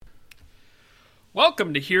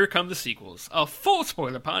Welcome to Here Come the Sequels, a full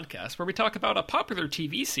spoiler podcast where we talk about a popular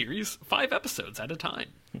TV series 5 episodes at a time.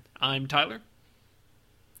 I'm Tyler.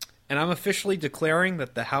 And I'm officially declaring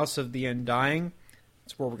that the House of the Undying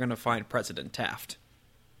is where we're going to find President Taft.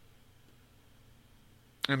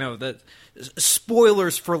 I know that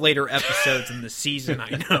spoilers for later episodes in the season,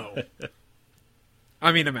 I know.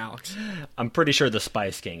 I'm Alex. I'm pretty sure the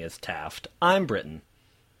Spice King is Taft. I'm Britain.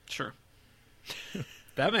 Sure.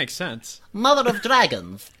 That makes sense. Mother of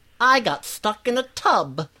dragons, I got stuck in a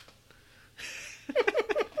tub.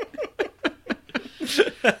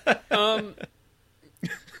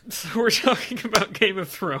 So we're talking about Game of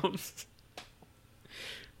Thrones.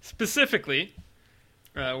 Specifically,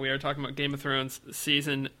 we are talking about Game of Thrones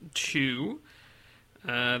Season 2,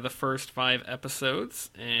 the first 5 episodes,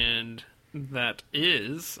 and that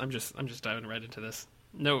is... I'm just diving right into this.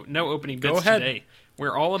 No opening bits Go ahead. today.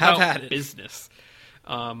 We're all about business.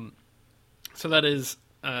 So that is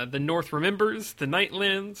The North Remembers, The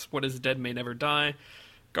Nightlands, What is Dead May Never Die,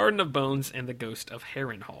 Garden of Bones, and The Ghost of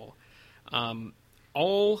Harrenhal.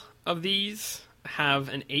 All of these have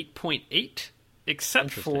an 8.8,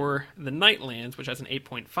 except for The Nightlands, which has an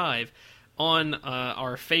 8.5, on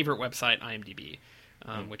our favorite website, IMDb,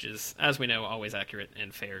 which is, as we know, always accurate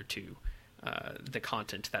and fair to the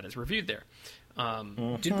content that is reviewed there.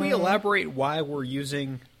 Did we elaborate why we're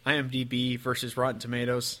using IMDb versus Rotten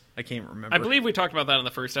Tomatoes? I can't remember. I believe we talked about that in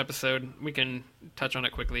the first episode. We can touch on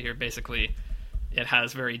it quickly here. Basically, it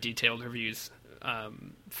has very detailed reviews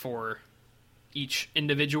for each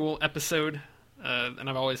individual episode, and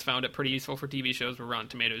I've always found it pretty useful for TV shows where Rotten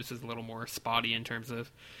Tomatoes is a little more spotty in terms of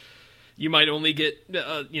you might only get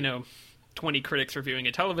 20 critics reviewing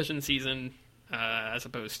a television season as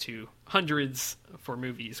opposed to hundreds for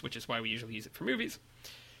movies, which is why we usually use it for movies.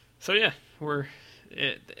 So yeah,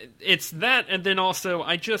 it's that, and then also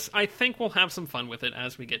I think we'll have some fun with it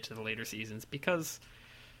as we get to the later seasons, because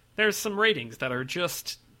there's some ratings that are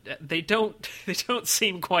just they don't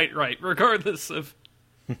seem quite right, regardless of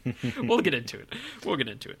we'll get into it.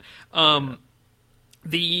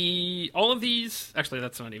 All of these, actually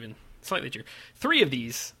that's not even slightly true. 3 of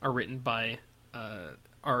these are written by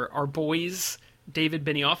our boys David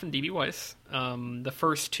Benioff and D.B. Weiss. The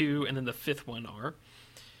first 2 and then the 5th one are.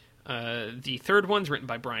 The 3rd one's written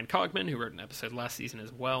by Brian Cogman, who wrote an episode last season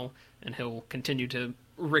as well, and he'll continue to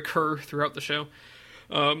recur throughout the show.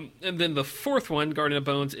 And then the 4th one, Garden of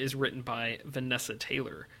Bones, is written by Vanessa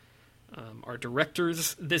Taylor. Our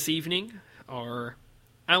directors this evening are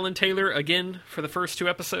Alan Taylor, again, for the first 2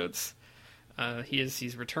 episodes.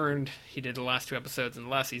 He's returned. He did the last 2 episodes in the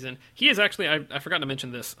last season. He is actually, I forgot to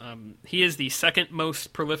mention this, he is the 2nd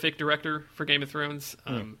most prolific director for Game of Thrones.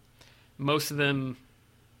 Most of them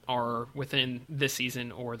are within this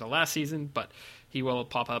season or the last season, but he will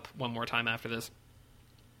pop up one more time after this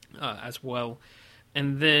as well.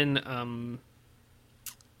 And then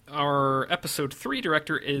our episode 3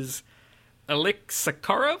 director is Alik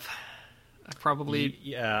Sakharov.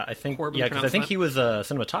 I think because I think he was a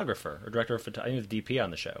cinematographer or director of photography. He was DP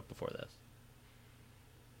on the show before this.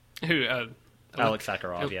 Who? Alex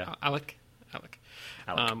Sakharov, yeah. Alec.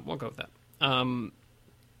 We'll go with that.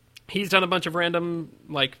 He's done a bunch of random,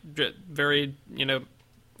 very,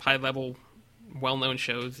 high-level, well-known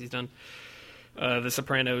shows. He's done The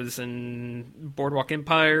Sopranos and Boardwalk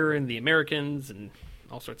Empire and The Americans and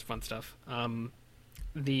all sorts of fun stuff.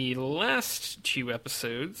 The last 2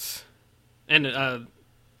 episodes... And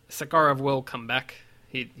Sakharov will come back.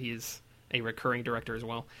 He is a recurring director as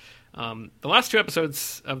well. The last 2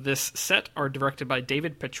 episodes of this set are directed by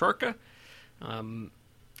David Petrarca.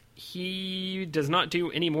 He does not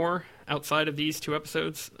do any more outside of these 2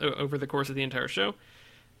 episodes over the course of the entire show.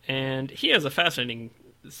 And he has a fascinating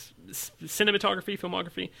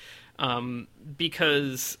filmography,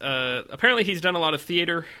 because apparently he's done a lot of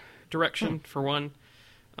theater direction, for one.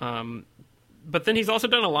 But then he's also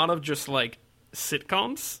done a lot of just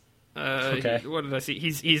sitcoms. Okay. What did I see?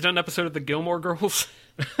 He's done an episode of The Gilmore Girls,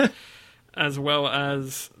 as well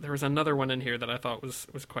as there was another one in here that I thought was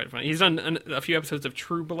quite funny. He's done a few episodes of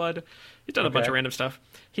True Blood. He's done a bunch of random stuff.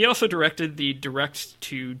 He also directed the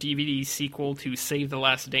direct-to-DVD sequel to Save the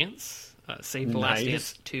Last Dance, Save the Last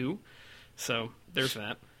Dance 2. So there's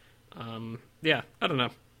that. Yeah, I don't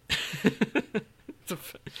know.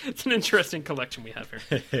 It's an interesting collection we have here.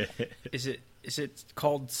 Is it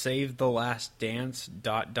called Save the Last Dance ...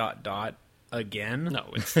 again? No,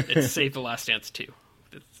 it's Save the Last Dance 2.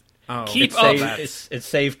 Keep up. It's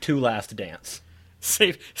Save 2 Last Dance.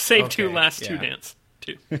 Save okay, 2 Last 2 Dance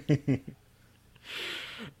 2.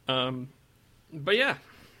 But yeah,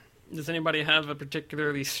 does anybody have a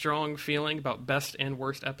particularly strong feeling about best and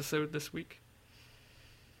worst episode this week?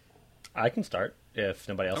 I can start if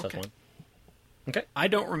nobody else has Okay. one. Okay. I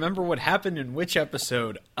don't remember what happened in which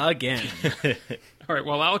episode again. All right,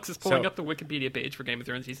 while Alex is pulling So- up the Wikipedia page for Game of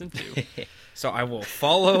Thrones Season 2. So I will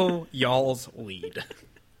follow y'all's lead.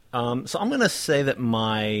 So I'm going to say that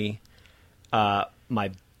my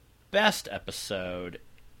my best episode,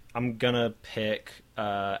 I'm going to pick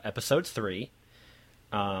episode 3.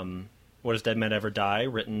 What Does Dead Man Ever Die?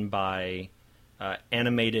 Written by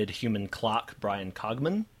animated human clock Brian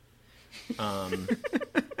Cogman.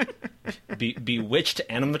 Bewitched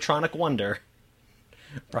animatronic wonder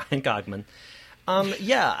Brian Cogman.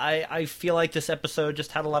 I feel like this episode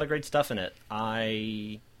just had a lot of great stuff in it.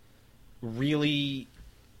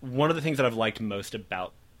 One of the things that I've liked most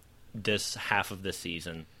about this half of this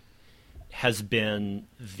season has been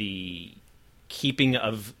the keeping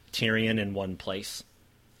of Tyrion in one place.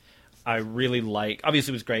 I really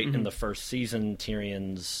obviously it was great in the first season,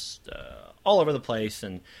 Tyrion's all over the place,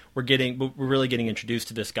 and we're really getting introduced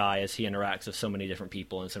to this guy as he interacts with so many different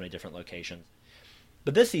people in so many different locations.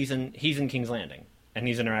 But this season, he's in King's Landing, and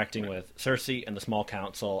he's interacting with Cersei and the Small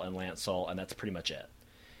Council and Lancel, and that's pretty much it.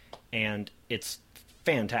 And it's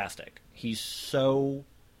fantastic. He's so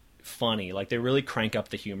funny. Like, they really crank up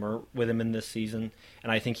the humor with him in this season,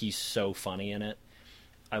 and I think he's so funny in it.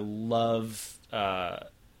 I love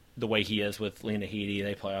the way he is with Lena Headey.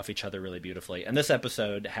 They play off each other really beautifully. And this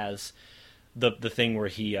episode has the thing where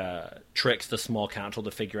he tricks the Small Council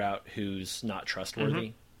to figure out who's not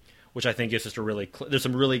trustworthy, which I think is just a really... there's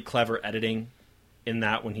some really clever editing in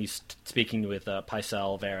that when he's speaking with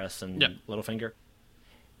Pycelle, Varys, and Littlefinger.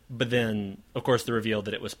 But then, of course, the reveal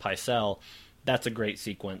that it was Pycelle, that's a great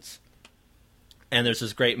sequence. And there's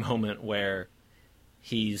this great moment where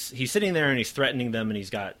he's sitting there and he's threatening them, and he's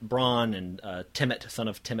got Bronn and Timett, son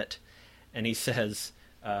of Timett, and he says,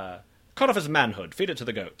 cut off his manhood, feed it to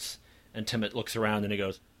the goats. And Timett looks around and he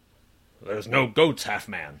goes, there's no goats,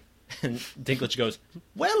 half-man. And Dinklage goes,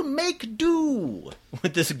 well, make do,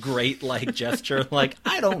 with this great, gesture,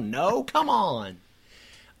 I don't know, come on.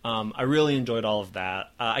 I really enjoyed all of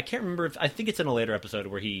that. I can't remember I think it's in a later episode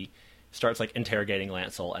where he starts, interrogating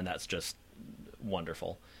Lancel, and that's just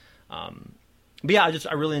wonderful. But yeah,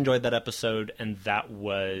 I really enjoyed that episode, and I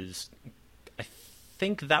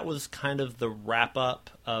think that was kind of the wrap-up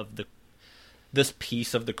of this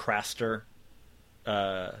piece of the Craster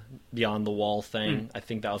Beyond the Wall thing. I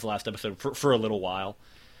think that was the last episode for a little while.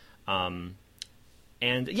 And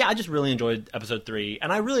yeah, I just really enjoyed episode 3,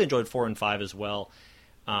 and I really enjoyed 4 and 5 as well,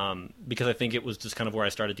 because I think it was just kind of where I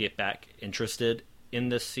started to get back interested in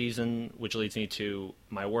this season, which leads me to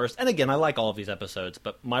my worst. And again, I like all of these episodes,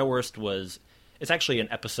 but my worst it's actually an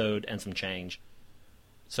episode and some change.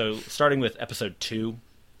 So starting with episode 2,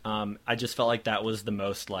 I just felt like that was the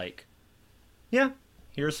most yeah,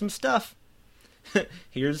 here's some stuff.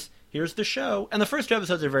 here's the show. And the first 2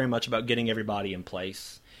 episodes are very much about getting everybody in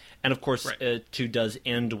place. And of course, 2 does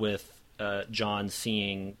end with Jon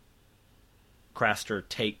seeing Craster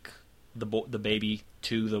take the baby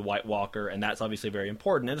to the White Walker, and that's obviously very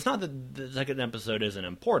important. And it's not that the second episode isn't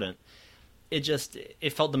important.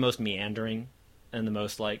 It felt the most meandering and the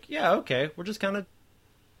most yeah, okay, we're just kind of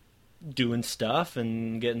doing stuff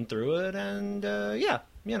and getting through it, and yeah,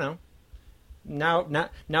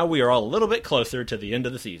 Now we are all a little bit closer to the end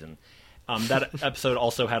of the season. That episode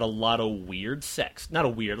also had a lot of weird sex. Not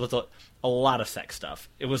a lot of sex stuff.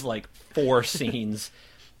 It was 4 scenes,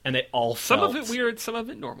 and they all felt... Some of it weird, some of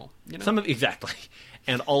it normal. Exactly.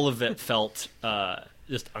 And all of it felt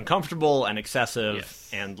just uncomfortable and excessive. Yes.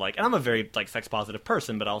 And I'm a very sex positive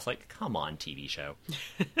person, but I was come on, TV show.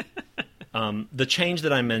 The change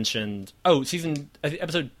that I mentioned...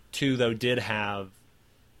 episode 2, though, did have...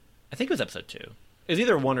 I think it was episode 2. It was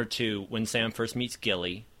either 1 or 2 when Sam first meets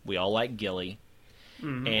Gilly. We all like Gilly.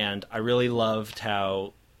 Mm-hmm. And I really loved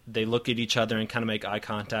how they look at each other and kind of make eye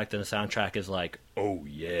contact, and the soundtrack is oh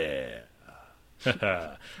yeah.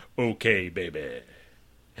 Okay, baby.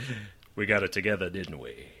 We got it together, didn't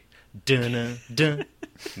we? Dun dun.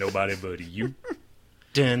 Nobody but you.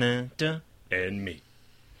 Dun dun. And me.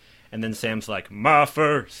 And then Sam's my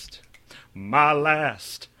first, my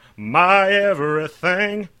last, my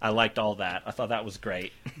everything. I liked all that. I thought that was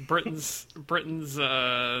great. Britain's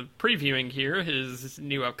previewing here his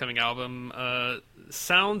new upcoming album,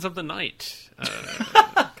 Sounds of the Night,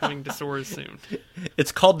 coming to stores soon.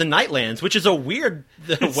 It's called The Nightlands, which is a weird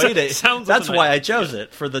way to... Sounds that's of the why Night. I chose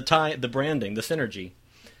it, for the branding, the synergy.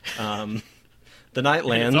 The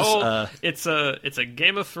Nightlands... It's a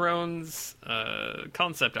Game of Thrones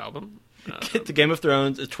concept album. Get the Game of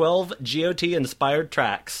Thrones, 12 GOT-inspired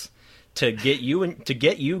tracks to get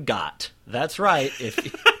you got. That's right.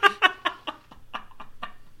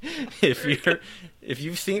 if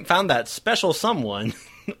you've found that special someone,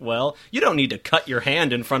 well, you don't need to cut your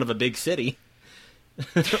hand in front of a big city,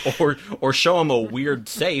 or show them a weird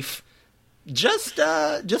safe. Just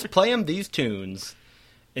play them these tunes.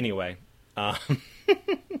 Anyway, the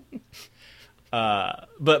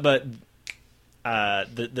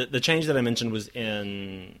change that I mentioned was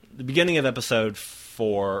in the beginning of episode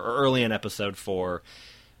 4, or early in episode 4.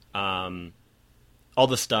 All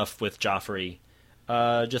the stuff with Joffrey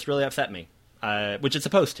just really upset me, which it's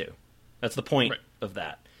supposed to. That's the point of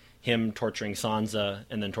that. Him torturing Sansa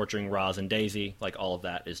and then torturing Raz and Daisy, like all of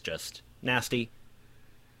that is just nasty.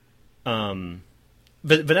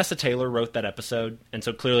 Vanessa Taylor wrote that episode, and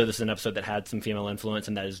so clearly this is an episode that had some female influence,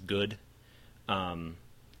 and that is good. And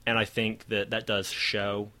I think that does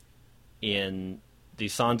show in the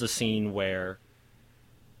Sansa scene where,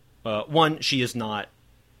 one, she is not,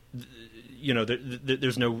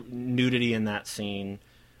 there's no nudity in that scene.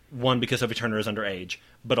 One, because Sophie Turner is underage,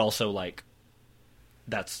 but also, like,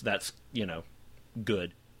 that's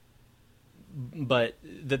good. But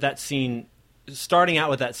that scene, starting out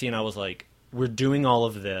with that scene, I was like, we're doing all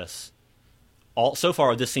of this. So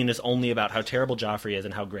far, this scene is only about how terrible Joffrey is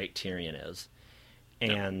and how great Tyrion is.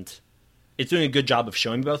 And it's doing a good job of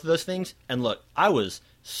showing both of those things. And look, I was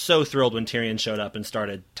so thrilled when Tyrion showed up and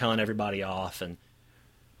started telling everybody off, and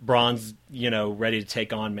Bronn's, ready to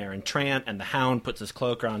take on Meryn Trant, and the Hound puts his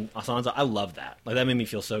cloak around Sansa. I love that. Like, that made me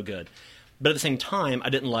feel so good. But at the same time, I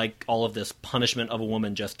didn't like all of this punishment of a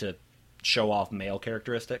woman just to show off male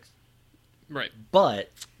characteristics. Right. But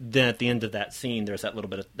then at the end of that scene, there's that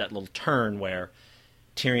little turn where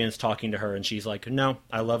Tyrion's talking to her, and she's like, "No,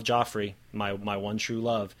 I love Joffrey, my one true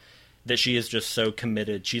love." That she is just so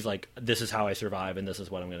committed. She's like, "This is how I survive, and this is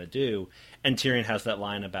what I'm going to do." And Tyrion has that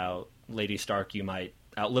line about, "Lady Stark, you might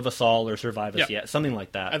outlive us all or survive us yet," something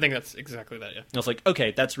like that. I think that's exactly that. Yeah. And I was like,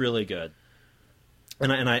 okay, that's really good.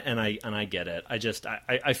 And I get it.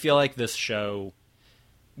 I feel like this show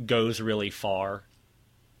goes really far,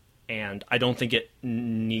 and I don't think it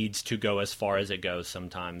needs to go as far as it goes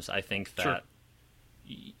sometimes. I think that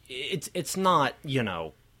it's not,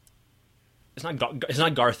 it's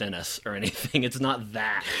not Garth Ennis or anything. It's not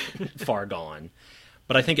that far gone.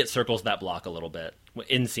 But I think it circles that block a little bit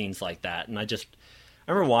in scenes like that. And I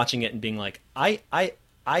remember watching it and being like, I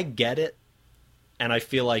get it, and I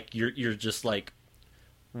feel like you're just like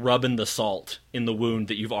rubbing the salt in the wound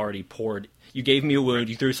that you've already poured. You gave me a wound,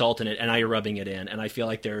 you threw salt in it, and now you're rubbing it in. And I feel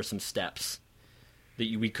like there are some steps that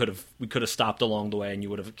we could have stopped along the way, and you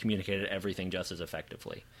would have communicated everything just as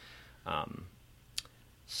effectively.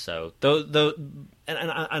 So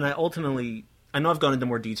I ultimately, I know I've gone into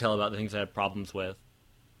more detail about the things I had problems with,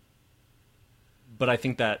 but I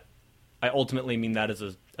think that I ultimately mean that as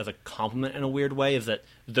a compliment in a weird way, is that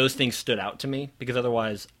those things stood out to me, because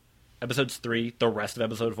otherwise episodes 3, the rest of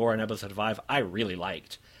episode 4, and episode 5, I really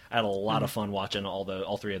liked. I had a lot of fun watching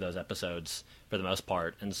all 3 of those episodes for the most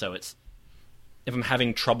part. And so if I'm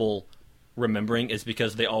having trouble remembering, it's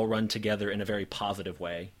because they all run together in a very positive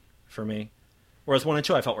way for me. Whereas 1 and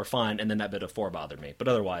 2 I felt were fine, and then that bit of 4 bothered me. But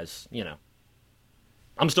otherwise,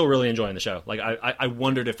 I'm still really enjoying the show. Like, I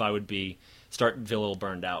wondered if I would start to feel a little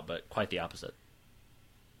burned out, but quite the opposite.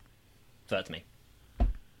 So that's me.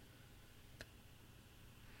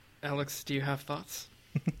 Alex, do you have thoughts?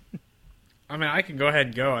 I mean, I can go ahead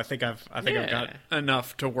and go. I think I've got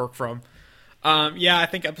enough to work from. I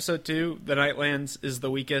think episode 2, The Nightlands, is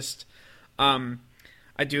the weakest.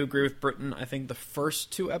 I do agree with Britton. I think the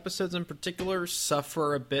first 2 episodes in particular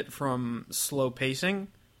suffer a bit from slow pacing,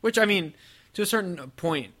 which, I mean, to a certain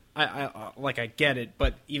point, I get it,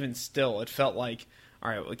 but even still, it felt like,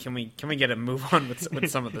 all right, well, can we get a move on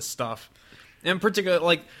with some of the stuff? In particular,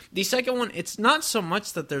 like, the second one, it's not so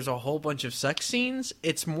much that there's a whole bunch of sex scenes.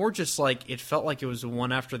 It's more just, like, it felt like it was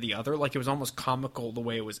one after the other. Like, it was almost comical the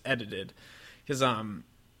way it was edited. Because,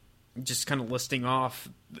 just kind of listing off,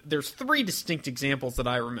 there's 3 distinct examples that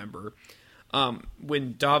I remember.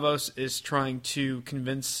 When Davos is trying to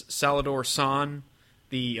convince Salador San,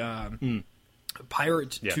 the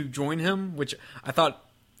pirate, to join him, which I thought,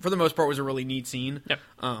 for the most part, was a really neat scene. Yep.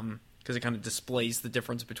 Because it kind of displays the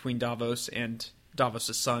difference between Davos and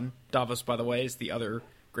Davos' son. Davos, by the way, is the other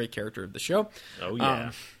great character of the show. Oh,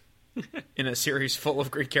 yeah. In a series full of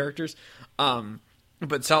great characters. But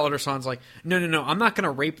Salador San's like, no, I'm not going to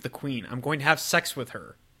rape the queen. I'm going to have sex with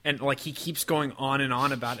her. And, like, he keeps going on and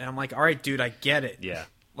on about it. And I'm like, all right, dude, I get it. Yeah.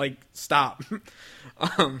 Like, stop.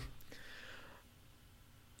 So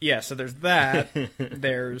there's that.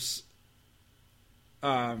 There's...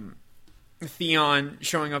 Theon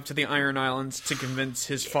showing up to the Iron Islands to convince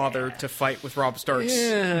his father to fight with Robb Stark's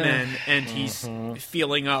men, and he's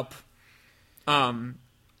feeling up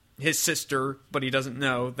his sister, but he doesn't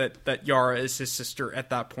know that Yara is his sister at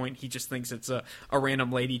that point. He just thinks it's a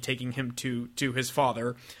random lady taking him to his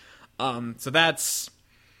father. So that's...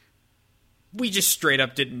 We just straight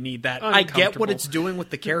up didn't need that. I get what it's doing with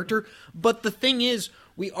the character, but the thing is,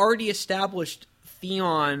 we already established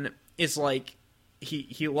Theon is like...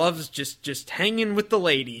 He loves just hanging with the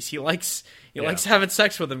ladies. He likes having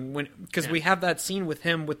sex with them because we have that scene with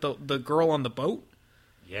him with the girl on the boat.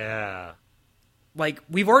 Yeah. Like,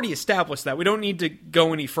 we've already established that. We don't need to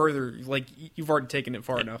go any further. Like, you've already taken it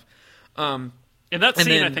far enough. And that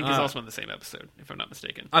scene, I think, is also in the same episode, if I'm not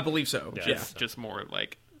mistaken. I believe so. Yeah. Yeah. Just more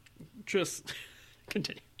like, just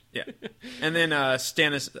continue. Yeah. And then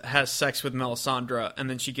Stannis has sex with Melisandre, and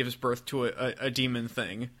then she gives birth to a demon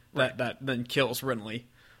thing that then kills Renly.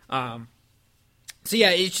 So yeah,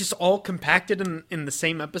 it's just all compacted in the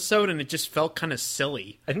same episode, and it just felt kind of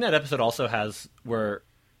silly. I think that episode also has where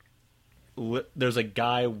there's a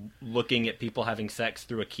guy looking at people having sex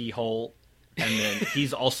through a keyhole, and then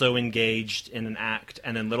he's also engaged in an act,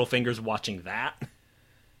 and then Littlefinger's watching that.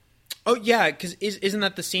 Oh yeah, because isn't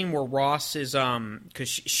that the scene where Ross is because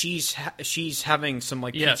she's having some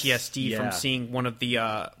like PTSD from seeing one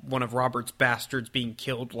of Robert's bastards being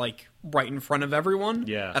killed like right in front of everyone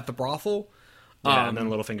at the brothel. Yeah, and then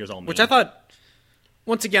Littlefinger's all mean. Which I thought,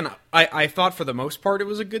 once again, I thought for the most part it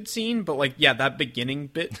was a good scene, but like that beginning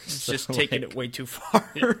bit is just taking it way too far.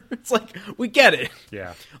 It's like, we get it.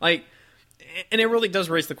 Yeah. Like, and it really does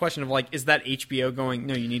raise the question of like, is that HBO going,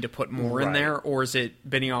 no, you need to put more in there, or is it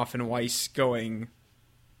Benioff and Weiss going,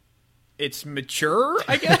 it's mature,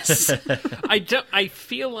 I guess? I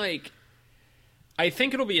feel like, I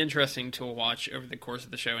think it'll be interesting to watch over the course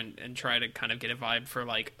of the show and try to kind of get a vibe for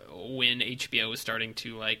like when HBO is starting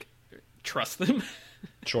to like trust them.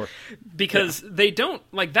 Sure. Because they don't,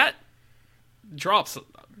 like, that drops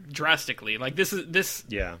drastically. Like, this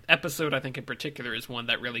episode, I think, in particular, is one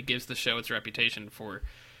that really gives the show its reputation for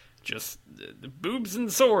just the boobs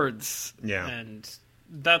and swords. Yeah. And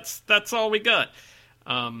that's all we got.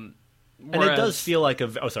 And it does feel like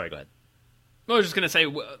oh, sorry, go ahead. I was just going to say,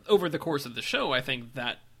 over the course of the show, I think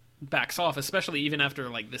that backs off, especially even after,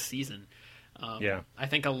 like, this season. I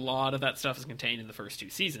think a lot of that stuff is contained in the first two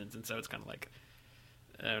seasons, and so it's kind of like,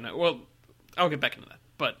 I don't know. Well, I'll get back into that.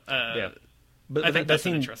 But, but I think that's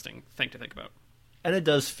an interesting thing to think about. And it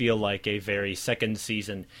does feel like a very second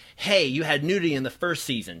season, hey, you had nudity in the first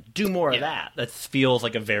season, do more of that. That feels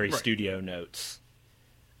like a very Studio Notes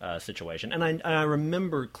situation. And I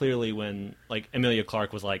remember clearly when, like, Emilia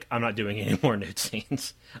Clarke was like, I'm not doing any more nude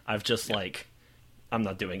scenes. I've just, I'm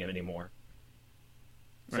not doing it anymore.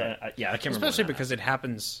 So, right. I can't remember. Especially because it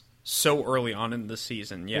happens so early on in the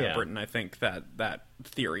season. Yeah, Britton, I think that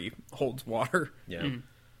theory holds water. Yeah.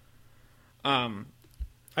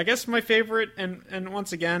 I guess my favorite, and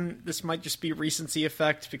once again, this might just be recency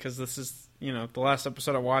effect because this is, the last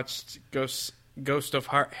episode I watched, Ghost of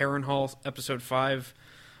Harrenhal, episode 5,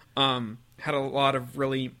 had a lot of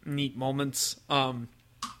really neat moments.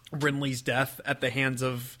 Renly's death at the hands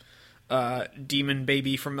of demon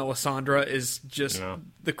baby from Melisandre is just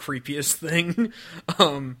the creepiest thing.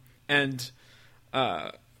 And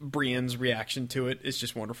Brienne's reaction to it is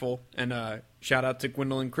just wonderful. And shout out to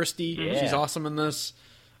Gwendolyn Christie. Yeah. She's awesome in this.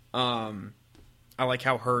 I like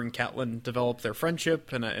how her and Catelyn develop their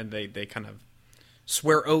friendship, and they kind of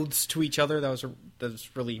swear oaths to each other. That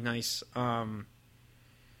was really nice. Then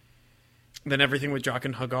everything with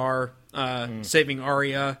Jaqen H'ghar saving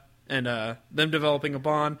Arya and them developing a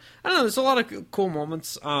bond. I don't know. There's a lot of cool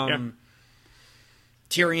moments.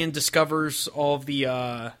 Tyrion discovers all of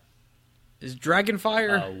the is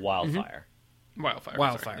Dragonfire? Wildfire.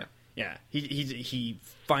 Wildfire. Yeah. He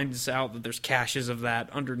finds out that there's caches of that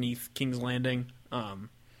underneath King's Landing. All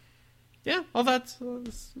that's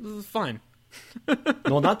fine.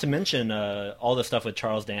 Well, not to mention all the stuff with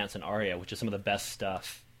Charles Dance and Arya, which is some of the best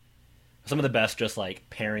stuff. Some of the best just, like,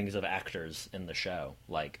 pairings of actors in the show.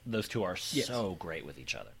 Like, those two are so great with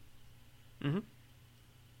each other. Mm-hmm.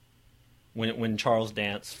 When Charles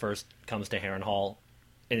Dance first comes to Harrenhal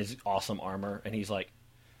in his awesome armor, and he's like,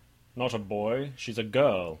 not a boy, she's a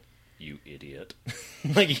girl, you idiot.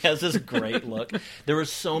 Like, he has this great look. There were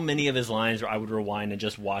so many of his lines where I would rewind and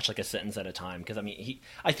just watch, like, a sentence at a time. Because, I mean,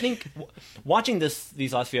 I think, watching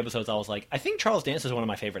these last few episodes, I was like, I think Charles Dance is one of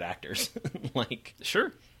my favorite actors. Like,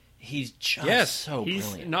 sure. He's just so he's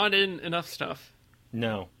brilliant. He's not in enough stuff.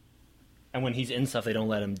 No. And when he's in stuff, they don't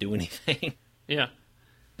let him do anything. Yeah.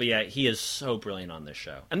 But yeah, he is so brilliant on this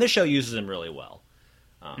show. And this show uses him really well.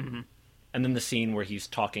 And then the scene where he's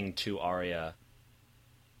talking to Arya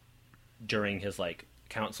during his like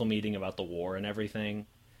council meeting about the war and everything,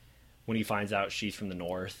 when he finds out she's from the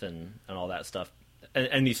north and all that stuff,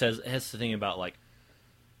 and he says has the thing about like,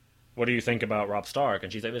 what do you think about Robb Stark?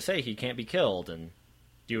 And she's like, they say he can't be killed, and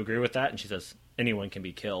do you agree with that? And she says anyone can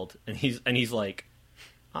be killed, and he's like,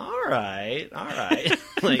 all right.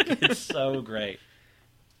 Like, it's so great.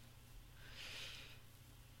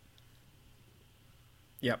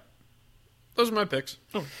 Yep. Those are my picks.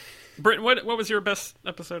 Oh. Britt, what was your best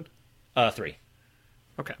episode? 3.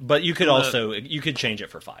 Okay. But you could also you could change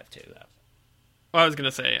it for 5 too, though. Well, I was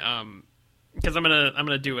gonna say, because I'm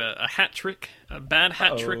gonna do a hat trick, a bad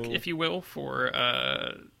hat trick, if you will, for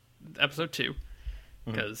episode 2,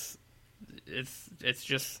 because it's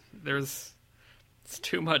just it's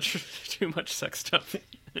too much sex stuff.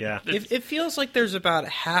 Yeah, it feels like there's about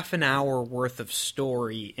half an hour worth of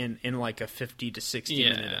story in like a 50 to 60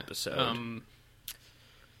 minute episode. I'm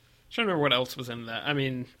trying to remember what else was in that. I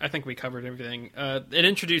mean, I think we covered everything. It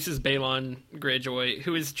introduces Balon Greyjoy,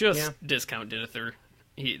 who is just discount Denethor.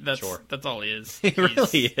 That's all he is. He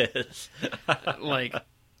really is. Like,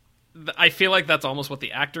 I feel like that's almost what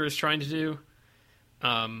the actor is trying to do,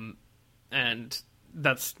 and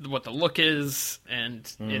that's what the look is. And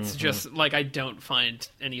it's just like, I don't find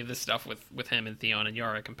any of this stuff with him and Theon and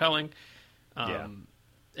Yara compelling.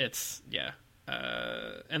 It's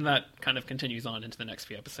and that kind of continues on into the next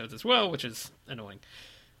few episodes as well, which is annoying.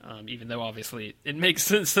 Even though obviously it makes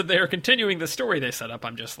sense that they are continuing the story they set up,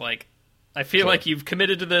 I'm just like, I feel like you've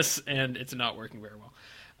committed to this and it's not working very well.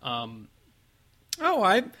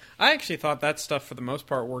 I actually thought that stuff for the most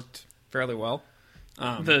part worked fairly well.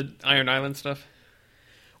 The Iron Island stuff.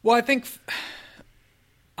 Well,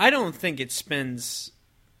 I don't think it spends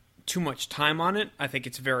too much time on it. I think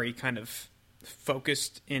it's very kind of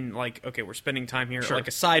focused in like, okay, we're spending time here. Sure. Like,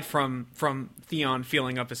 aside from Theon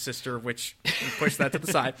feeling up his sister, which push that to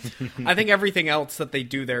the side. I think everything else that they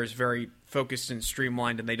do there is very focused and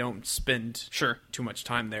streamlined, and they don't spend too much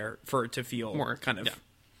time there for it to feel more kind of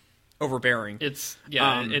overbearing. It's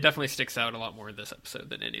it definitely sticks out a lot more in this episode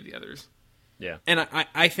than any of the others. Yeah. And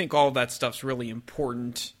I think all that stuff's really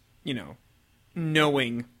important,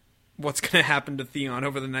 knowing what's going to happen to Theon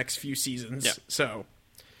over the next few seasons. Yeah. So.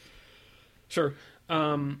 Sure.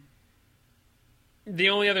 The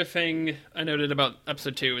only other thing I noted about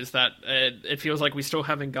episode 2 is that it feels like we still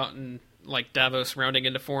haven't gotten like Davos rounding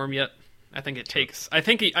into form yet. I think it takes. I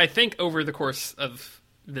think over the course of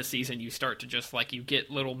this season, you start to just like, you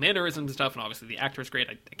get little mannerisms and stuff, and obviously the actor's great.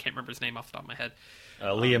 I can't remember his name off the top of my head.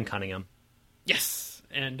 Liam Cunningham. Yes,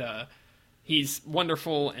 and he's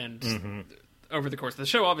wonderful. And over the course of the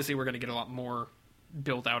show, obviously we're going to get a lot more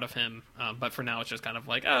built out of him, but for now it's just kind of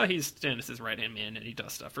like, he's Stannis' right-hand man, and he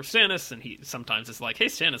does stuff for Stannis, and he sometimes is like, hey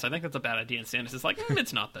Stannis, I think that's a bad idea, and Stannis is like,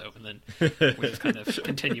 it's not though, and then we just kind of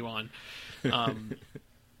continue on.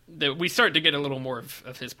 We start to get a little more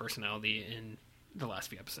of his personality in the last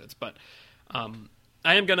few episodes, but I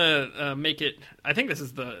am gonna make it, I think this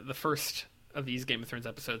is the first of these Game of Thrones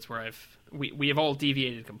episodes where we have all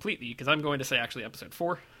deviated completely, because I'm going to say actually episode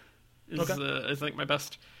 4 is I think my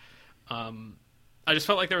best. I just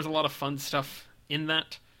felt like there was a lot of fun stuff in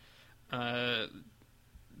that. Let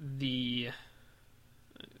me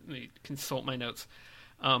consult my notes.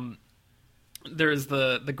 There's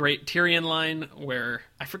the great Tyrion line where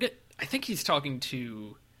I think he's talking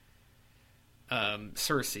to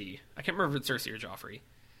Cersei. I can't remember if it's Cersei or Joffrey.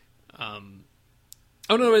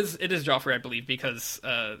 Oh no, it is Joffrey, I believe, because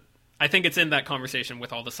I think it's in that conversation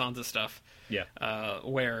with all the Sansa stuff. Yeah.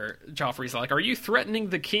 Where Joffrey's like, "Are you threatening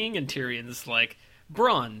the king?" And Tyrion's like,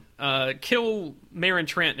 "Bronn, kill Meryn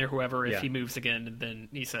Trant or whoever if he moves again." And then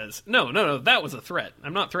he says, "No, that was a threat.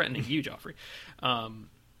 I'm not threatening you, Joffrey." I'm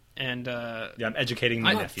educating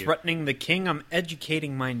my nephew. I'm not threatening the king. I'm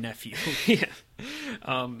educating my nephew. Yeah.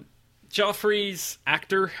 Joffrey's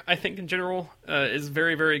actor, I think in general, is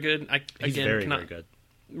very, very good. He's very good.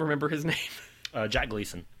 Remember his name? Jack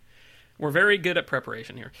Gleeson. We're very good at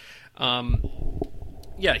preparation here.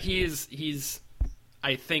 He's.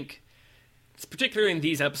 I think, particularly in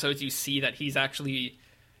these episodes, you see that he's actually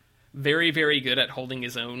very, very good at holding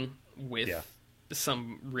his own with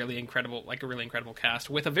some really incredible, like a really incredible cast,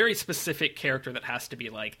 with a very specific character that has to be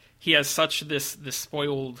like, he has such this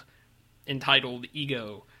spoiled, entitled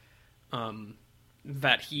ego,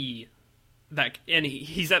 he's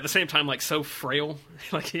at the same time like so frail,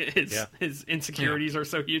 like his insecurities are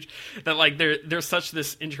so huge that like there's such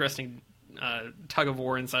this interesting tug of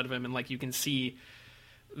war inside of him, and like you can see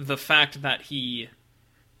the fact that he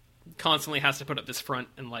constantly has to put up this front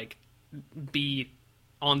and like be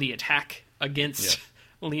on the attack against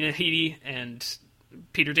Lena Headey and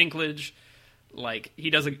Peter Dinklage. Like he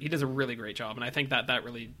does a really great job, and I think that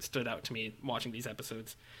really stood out to me watching these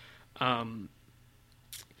episodes.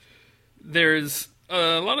 There's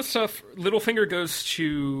a lot of stuff. Littlefinger goes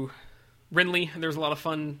to Renly. There's a lot of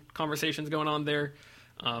fun conversations going on there.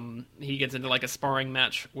 He gets into like a sparring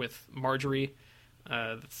match with Marjorie.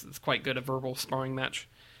 It's quite good, a verbal sparring match.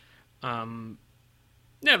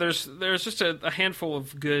 Yeah, there's just a handful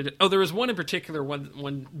of good. Oh, there was one in particular,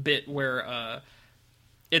 one bit where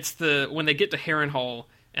it's when they get to Harrenhal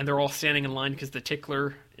and they're all standing in line because the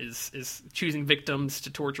Tickler is choosing victims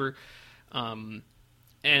to torture.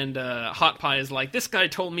 And Hot Pie is like, this guy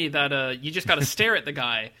told me that you just got to stare at the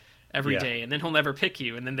guy every day, and then he'll never pick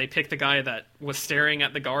you. And then they pick the guy that was staring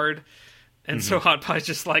at the guard. And so Hot Pie's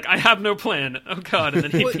just like, I have no plan. Oh, God. And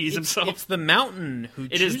then he pees himself. It's the Mountain who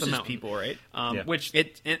chooses people, right? Which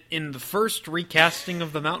in the first recasting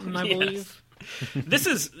of the Mountain, I believe. This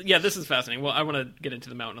is fascinating. Well, I want to get into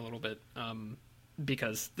the Mountain a little bit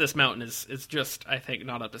because this Mountain is just, I think,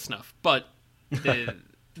 not up to snuff. But the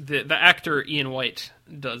actor Ian White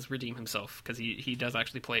does redeem himself because he does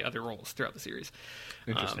actually play other roles throughout the series.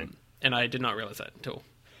 Interesting. And I did not realize that until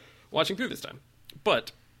watching through this time.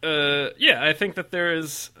 But I think that there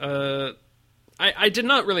is. I did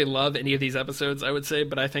not really love any of these episodes, I would say,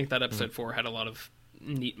 but I think that episode 4 had a lot of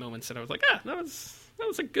neat moments that I was like, that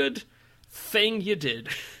was a good thing you did.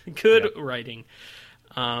 Good writing.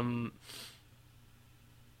 I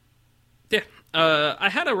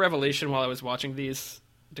had a revelation while I was watching these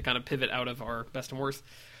to kind of pivot out of our best and worst,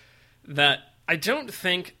 that I don't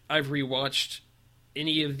think I've rewatched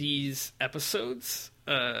any of these episodes,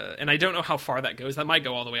 and I don't know how far that goes. That might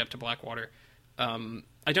go all the way up to Blackwater.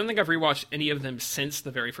 I don't think I've rewatched any of them since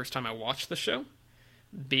the very first time I watched the show,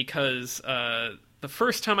 because the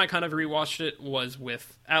first time I kind of rewatched it was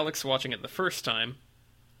with Alex watching it the first time,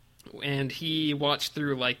 and he watched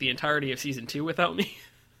through like the entirety of season 2 without me.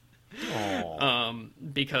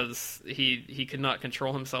 Because he could not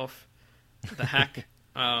control himself, the hack.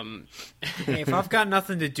 Hey, if I've got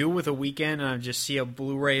nothing to do with a weekend and I just see a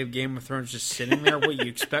Blu-ray of Game of Thrones just sitting there, what, you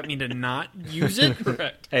expect me to not use it?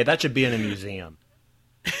 Correct. Hey, that should be in a museum.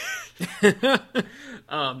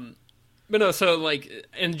 But no, so like,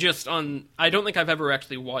 and just on, I don't think I've ever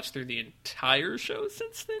actually watched through the entire show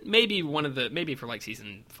since then. Maybe for like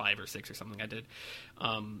season 5 or 6 or something I did.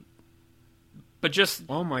 But just...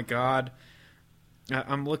 Oh my god.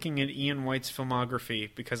 I'm looking at Ian White's filmography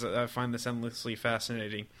because I find this endlessly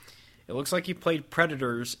fascinating. It looks like he played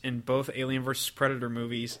Predators in both Alien vs. Predator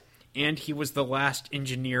movies, and he was the last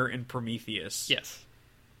engineer in Prometheus. Yes.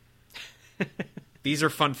 These are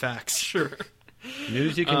fun facts. Sure.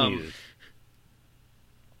 News you can use.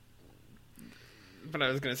 But I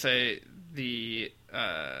was going to say,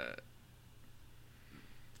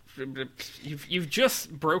 You've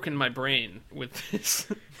just broken my brain with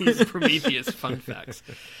these Prometheus fun facts.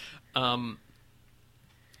 I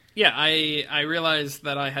realized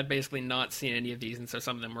that I had basically not seen any of these, and so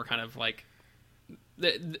some of them were kind of like...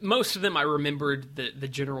 most of them I remembered the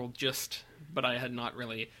general gist, but I had not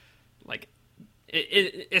really, like...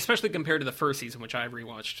 especially compared to the first season, which I've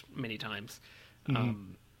rewatched many times.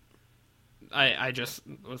 I just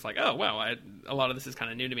was like, oh, wow, a lot of this is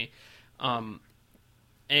kind of new to me.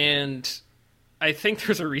 And I think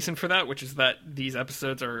there's a reason for that, which is that these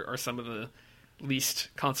episodes are some of the least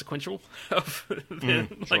consequential of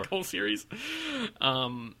the whole series.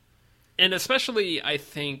 And especially, I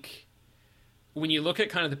think, when you look at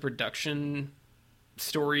kind of the production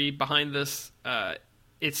story behind this,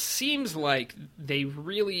 it seems like they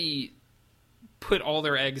really put all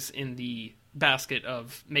their eggs in the basket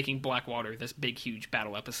of making Blackwater this big, huge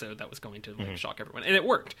battle episode that was going to shock everyone. And it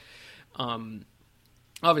worked.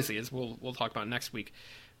 Obviously, as we'll talk about next week.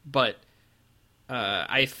 But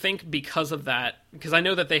I think because of that, because I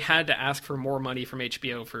know that they had to ask for more money from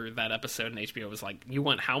HBO for that episode, and HBO was like, you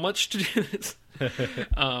want how much to do this?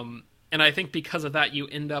 And I think because of that, you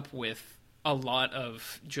end up with a lot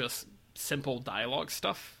of just simple dialogue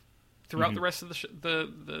stuff throughout the rest of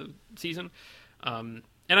the season. And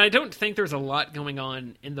I don't think there's a lot going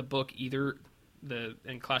on in the book either,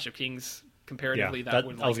 in Clash of Kings comparatively, that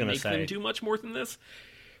would make them do much more than this.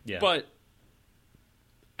 Yeah. But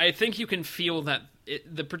I think you can feel that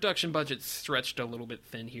the production budget's stretched a little bit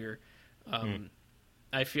thin here.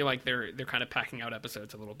 I feel like they're kind of packing out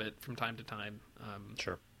episodes a little bit from time to time.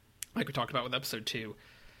 Sure. Like we talked about with episode 2.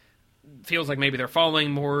 Feels like maybe they're following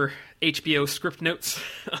more HBO script notes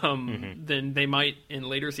than they might in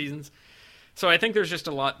later seasons. So I think there's just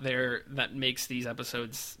a lot there that makes these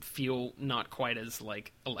episodes feel not quite as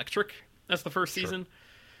like electric as the first season.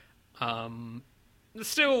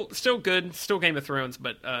 still good, still Game of Thrones,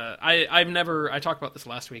 but I talked about this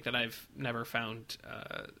last week that I've never found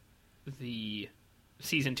the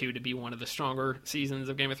season 2 to be one of the stronger seasons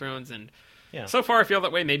of Game of Thrones, and so far I feel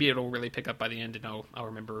that way. Maybe it'll really pick up by the end, and I'll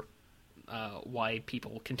remember why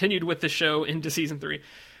people continued with the show into season 3.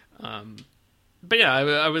 But yeah,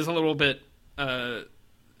 I was a little bit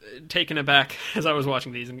taken aback as I was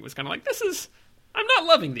watching these, and was kind of like, I'm not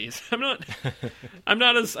loving these. I'm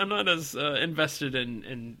not as invested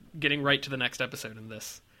in getting right to the next episode in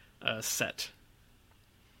this set.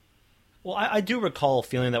 Well, I do recall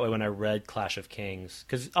feeling that way when I read Clash of Kings,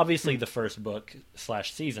 because obviously the first book /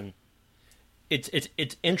 season, it's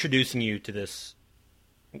introducing you to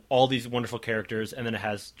all these wonderful characters, and then it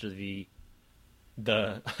has to the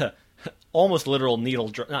almost literal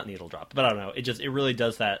not needle drop, but I don't know. It really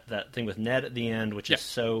does that thing with Ned at the end, which is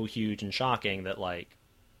so huge and shocking that like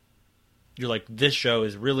you're like, this show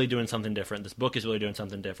is really doing something different. This book is really doing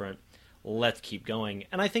something different. Let's keep going.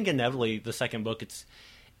 And I think inevitably the second book,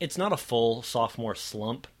 it's not a full sophomore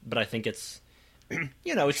slump, but I think it's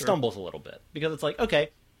it stumbles a little bit, because it's like, okay,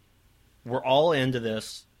 we're all into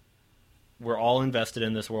this. We're all invested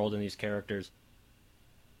in this world and these characters.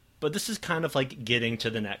 But this is kind of like getting to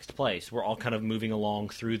the next place. We're all kind of moving along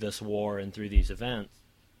through this war and through these events.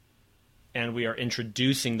 And we are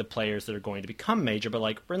introducing the players that are going to become major. But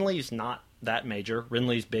like, Renly's not that major.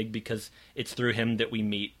 Renly's big because it's through him that we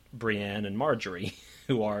meet Brienne and Marjorie,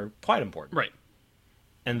 who are quite important. Right.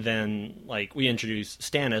 And then, like, we introduce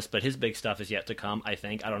Stannis, but his big stuff is yet to come, I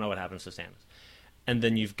think. I don't know what happens to Stannis. And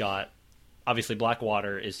then you've got, obviously,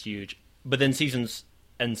 Blackwater is huge. But then seasons,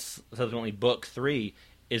 and subsequently book 3,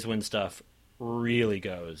 is when stuff really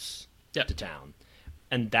goes to town.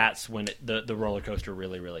 And that's when the roller coaster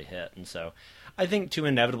really, really hit. And so I think 2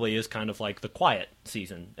 inevitably is kind of like the quiet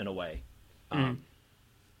season in a way.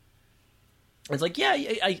 It's like, yeah,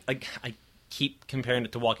 I keep comparing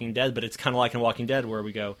it to Walking Dead, but it's kind of like in Walking Dead where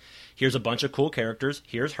we go, here's a bunch of cool characters,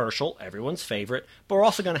 here's Herschel, everyone's favorite, but we're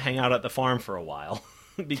also going to hang out at the farm for a while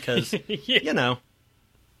because,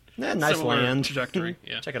 nice Similar land. Trajectory,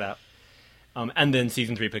 yeah. Check it out. And then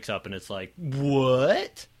season 3 picks up, and it's like,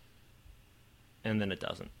 what? And then it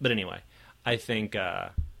doesn't. But anyway, I think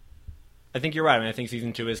you're right. I mean, I think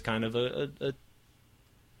season 2 is kind of a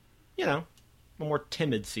more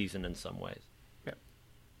timid season in some ways. Yeah.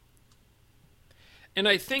 And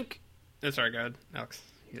I think, sorry, go ahead, Alex.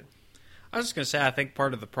 Yeah. I was just going to say, I think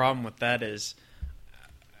part of the problem with that is,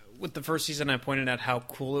 with the first season, I pointed out how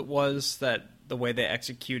cool it was that the way they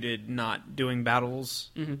executed not doing battles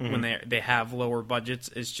when they have lower budgets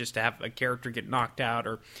is just to have a character get knocked out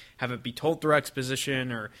or have it be told through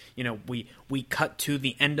exposition, or we cut to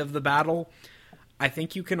the end of the battle. I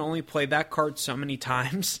think you can only play that card so many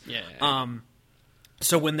times. Yeah.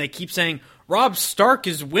 So when they keep saying Robb Stark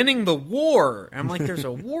is winning the war, I'm like, there's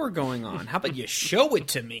a war going on. How about you show it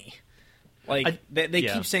to me? Like they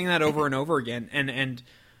keep saying that over and over again, and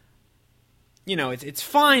it's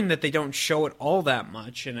fine that they don't show it all that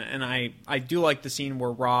much, and I do like the scene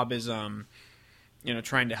where Robb is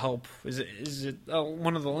trying to help. Is it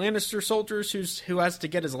one of the Lannister soldiers who has to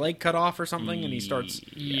get his leg cut off or something, and he starts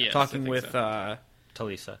talking with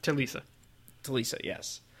Talisa. Talisa,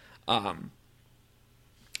 yes.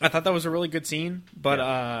 I thought that was a really good scene,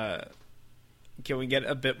 but can we get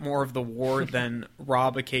a bit more of the war than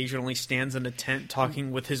Robb occasionally stands in a tent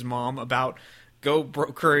talking with his mom about go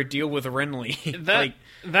broker a deal with Renly?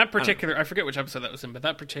 That particular, I forget which episode that was in, but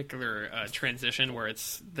that particular transition where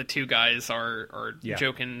it's the two guys are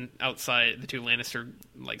joking outside, the two Lannister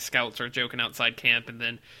scouts are joking outside camp, and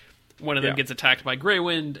then one of them gets attacked by Grey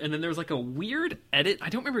Wind, and then there was a weird edit. I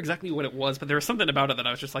don't remember exactly what it was, but there was something about it that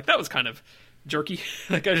I was just like, that was kind of jerky.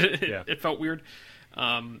 It felt weird.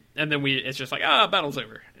 And then it's just like, battle's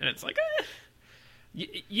over, and it's like,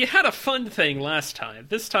 you had a fun thing last time.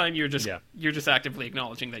 This time you're just actively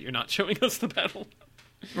acknowledging that you're not showing us the battle.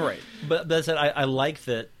 Right. But that said, I like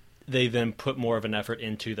that they then put more of an effort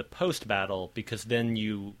into the post-battle, because then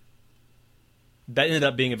that ended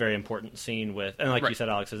up being a very important scene with, and like you said,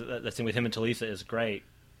 Alex, that scene with him and Talisa is great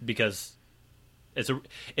because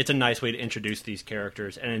it's a nice way to introduce these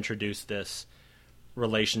characters and introduce this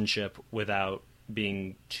relationship without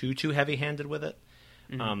being too heavy-handed with it.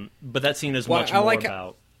 Mm-hmm. But that scene is much more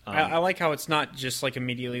about... I like how it's not just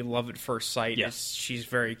immediately love at first sight. Yes. She's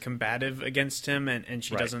very combative against him, and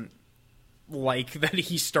she doesn't like that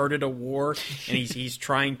he started a war, and he's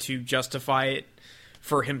trying to justify it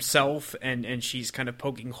for himself, and she's kind of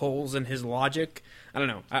poking holes in his logic. I don't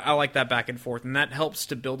know. I like that back and forth, and that helps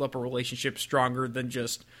to build up a relationship stronger than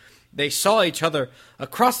just they saw each other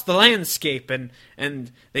across the landscape,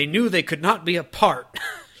 and they knew they could not be apart.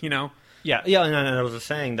 You know? Yeah, and I was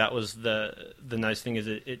saying that was the nice thing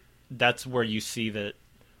is that's where you see that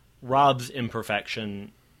Rob's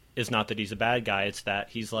imperfection is not that he's a bad guy, it's that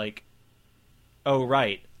he's like, oh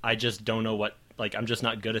right, I just don't know what, like, I'm just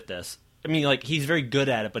not good at this. I mean, like, he's very good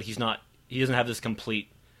at it, but he doesn't have he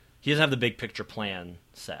doesn't have the big picture plan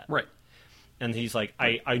set. Right. And he's like,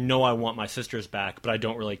 I know I want my sisters back, but I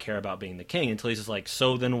don't really care about being the king, until he's just like,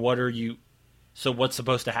 so what's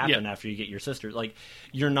supposed to happen after you get your sisters? Like,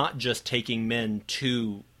 you're not just taking men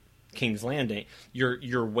to King's Landing,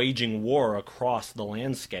 you're waging war across the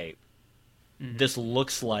landscape. Mm-hmm. This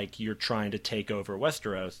looks like you're trying to take over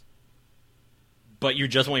Westeros, but you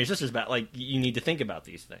just want your sisters back. Like, you need to think about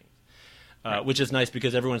these things. Right. Which is nice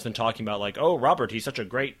because everyone's been talking about, like, oh, Rob is such a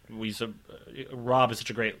great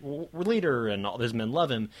leader and all his men love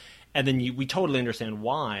him, and then we totally understand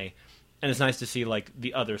why, and it's nice to see, like,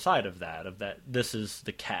 the other side of that this is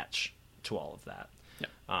the catch to all of that. Yeah.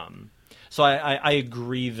 So I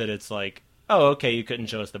agree that it's like, oh, okay, you couldn't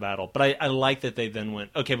show us the battle, but I like that they then went,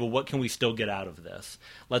 okay, but what can we still get out of this?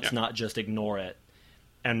 Let's not just ignore it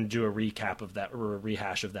and do a recap of that or a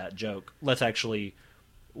rehash of that joke. Let's actually...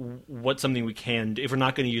 what's something we can do, if we're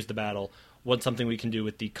not going to use the battle, what's something we can do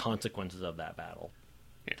with the consequences of that battle,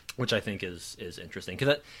 which I think is interesting,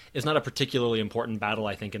 because that is not a particularly important battle,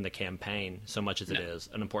 I think, in the campaign so much as it is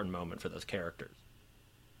an important moment for those characters.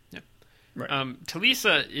 Right.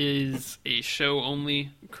 Talisa is a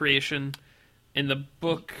show-only creation. In the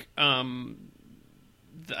book,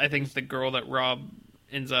 I think the girl that Rob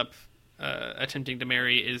ends up attempting to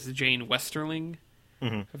marry is Jane Westerling.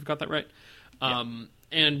 Mm-hmm. I've got that right.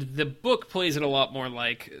 And the book plays it a lot more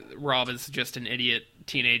like Rob is just an idiot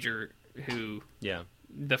teenager who,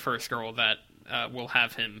 the first girl that will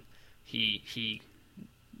have him, he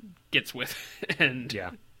gets with, and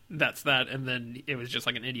that's that. And then it was just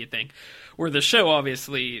like an idiot thing. Where the show,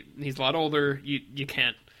 obviously, he's a lot older. You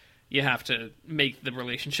have to make the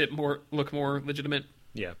relationship look more legitimate.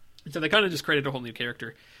 Yeah. So they kind of just created a whole new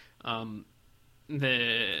character. I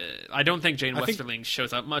don't think Jane Westerling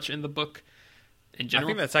shows up much in the book. In general,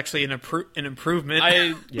 I think that's actually an improvement.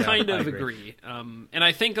 I kind of agree. And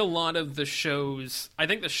I think a lot of the shows... I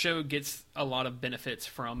think the show gets a lot of benefits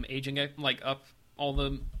from aging up all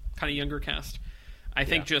the kind of younger cast. I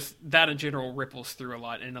think just that in general ripples through a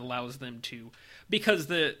lot and allows them to... Because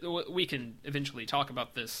we can eventually talk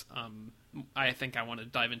about this. I think I want to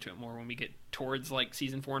dive into it more when we get towards like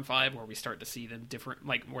season 4 and 5, where we start to see them different,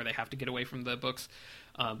 like where they have to get away from the books.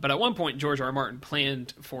 But at one point, George R. R. Martin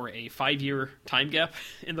planned for a 5-year time gap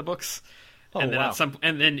in the books. Oh, and then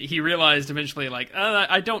and then he realized eventually, like,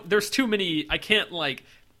 there's too many, I can't, like,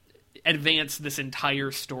 advance this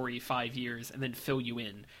entire story 5 years and then fill you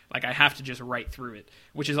in. Like, I have to just write through it,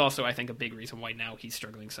 which is also, I think, a big reason why now he's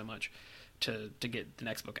struggling so much to get the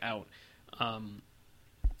next book out.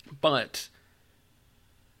 But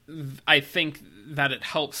I think that it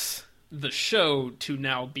helps the show to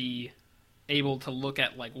now be able to look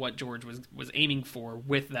at like what George was aiming for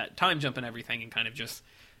with that time jump and everything, and kind of just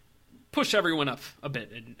push everyone up a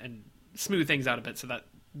bit and smooth things out a bit so that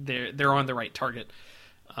they're on the right target.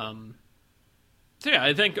 So yeah,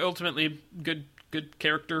 I think ultimately good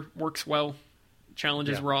character, works well,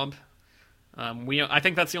 challenges Rob. I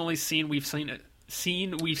think that's the only scene we've seen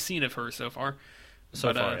of her so far. It was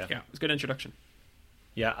a good introduction.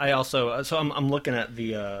 Yeah, I also I'm looking at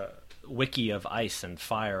the wiki of Ice and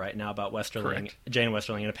Fire right now about Westerling, Jane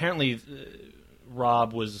Westerling, and apparently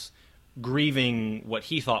Rob was grieving what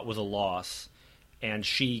he thought was a loss, and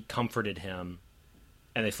she comforted him,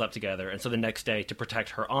 and they slept together. And so the next day, to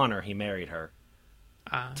protect her honor, he married her.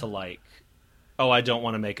 To like, I don't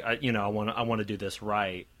want to make, I want to do this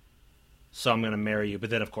right, so I'm going to marry you. But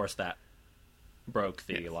then, of course, that broke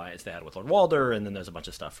the alliance they had with Lord Walder, and then there's a bunch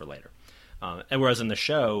of stuff for later. And whereas in the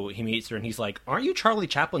show, he meets her and he's like, "Aren't you Charlie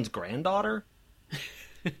Chaplin's granddaughter?"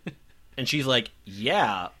 And she's like,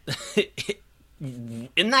 "Yeah." Isn't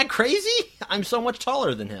that crazy? I'm so much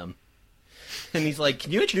taller than him. And he's like,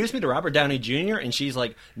 "Can you introduce me to Robert Downey Jr.?" And she's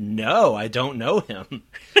like, "No, I don't know him."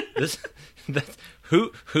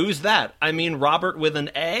 Who's that? I mean, Robert with an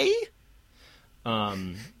A?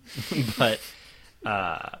 But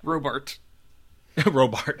Robart.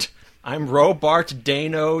 Robart. I'm Robart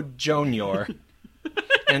Dano Jr.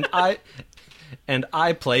 and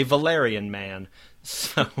I play Valerian Man.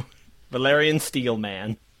 So Valerian Steel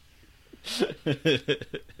Man.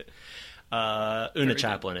 Una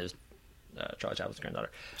Chaplin is Charlie Chaplin's granddaughter.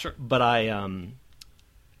 Sure. But I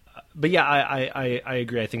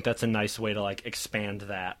agree. I think that's a nice way to like expand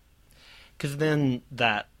that, because then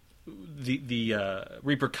that the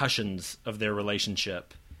repercussions of their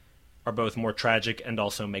relationship are both more tragic and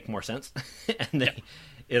also make more sense. And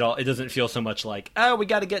it doesn't feel so much like, oh, we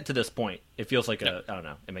got to get to this point. It feels like I don't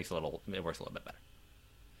know. It works a little bit better.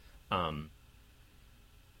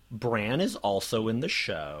 Bran is also in the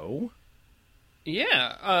show.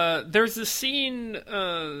 Yeah, there's a scene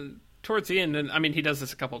towards the end, and I mean he does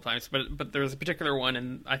this a couple of times, but there's a particular one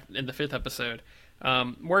in the 5th episode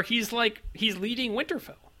where he's leading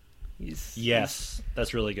Winterfell. Yes,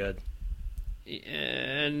 that's really good.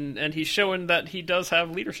 And he's showing that he does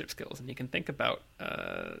have leadership skills, and he can think about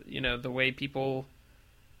the way people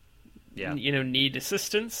need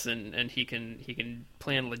assistance, and he can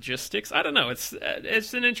plan logistics. I don't know.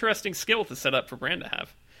 It's an interesting skill to set up for Bran to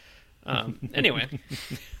have. Anyway,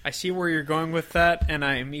 I see where you're going with that, and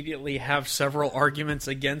I immediately have several arguments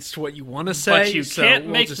against what you want to say. But you can't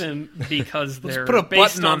make them because they're put a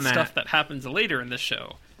based button on on that. Stuff that happens later in the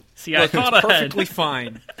show. See, Look, I thought it's ahead. perfectly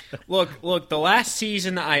fine. Look. The last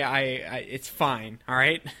season, I it's fine. All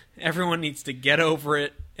right, everyone needs to get over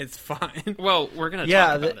it. It's fine. Well, we're gonna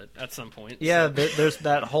talk about it at some point. Yeah, so. there's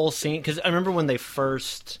that whole scene because I remember when they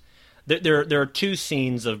first. There are 2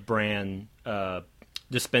 scenes of Bran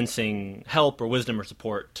dispensing help or wisdom or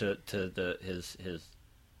support to his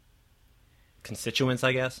constituents,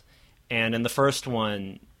 I guess. And in the first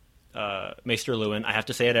one, Maester Luwin, I have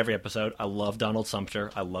to say it every episode, I love Donald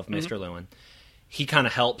Sumter. I love Maester Luwin. He kind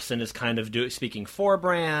of helps and is kind of speaking for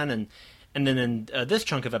Bran, and then in this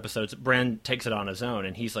chunk of episodes, Bran takes it on his own,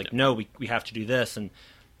 and he's like, no, we have to do this. And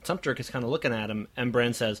Sumter is kind of looking at him, and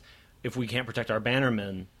Bran says, if we can't protect our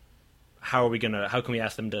bannermen, how can we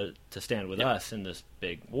ask them to stand with us in this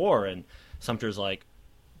big war? And Sumter's like,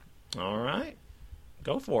 all right,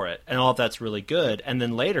 go for it. And all of that's really good. And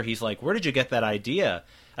then later he's like, where did you get that idea?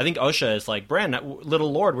 I think Osha is like, Bran,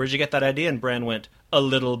 little lord, where did you get that idea? And Bran went, a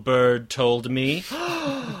little bird told me.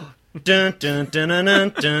 Dun, dun, dun, dun,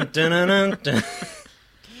 dun, dun, dun, dun,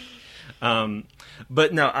 dun.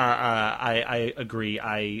 But no, I agree.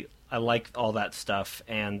 I like all that stuff,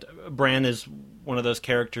 and Bran is one of those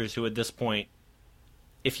characters who, at this point,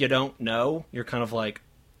 if you don't know, you're kind of like,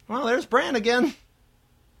 well, there's Bran again.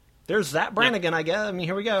 There's that Bran again, I guess. I mean,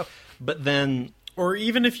 here we go. But then... Or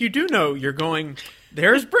even if you do know, you're going,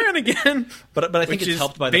 there's Bran again. But I think it's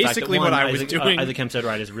helped by the fact that, basically what I was doing. Isaac Hempstead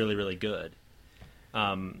Wright is really, really good.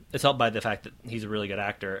 It's helped by the fact that he's a really good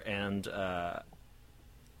actor, and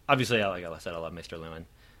obviously, like I said, I love Maester Luwin.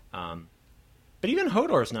 But even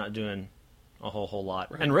Hodor's not doing a whole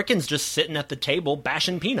lot. Right. And Rickon's just sitting at the table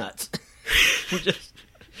bashing peanuts.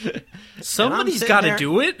 Somebody's got to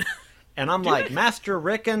do it. And I'm like, Master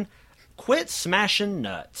Rickon, quit smashing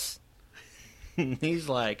nuts. He's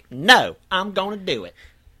like, no, I'm going to do it.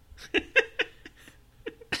 I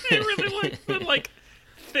really like the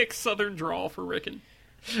thick southern drawl for Rickon.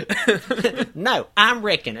 No, I'm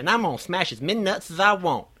Rickon, and I'm going to smash as many nuts as I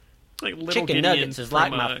want. Like little Chicken Gideon nuggets is from,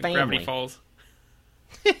 like my family. Gravity Falls.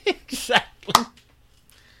 Exactly.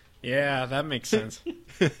 Yeah, that makes sense.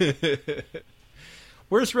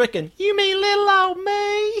 Where's Rickon? You mean little old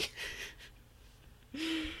me?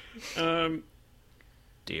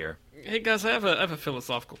 Dear. Hey guys, I have a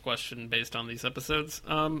philosophical question based on these episodes.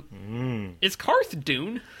 Is Karth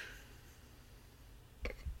Dune?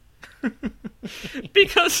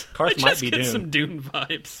 Because Karth I might just be get Dune. some Dune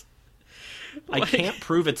vibes. I can't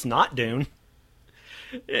prove it's not Dune.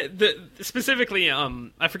 Specifically,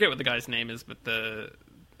 I forget what the guy's name is, but the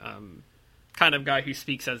kind of guy who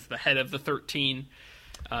speaks as the head of the 13.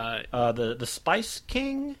 The Spice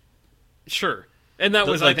King? Sure. And that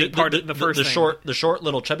was, I think, part of the first thing. The short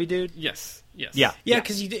little chubby dude? Yes. Yeah,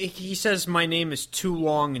 because he says my name is too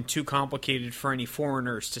long and too complicated for any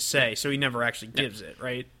foreigners to say, so he never actually gives it,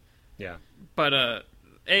 right? Yeah. But,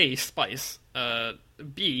 A, Spice.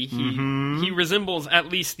 B, he resembles at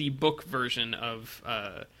least the book version of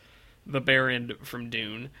the Baron from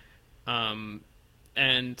Dune. And,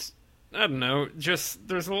 I don't know, just,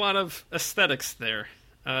 there's a lot of aesthetics there.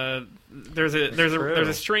 There's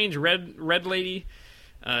a strange red lady.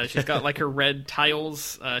 She's got like her red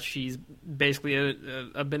tiles. She's basically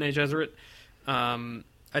a Bene Gesserit.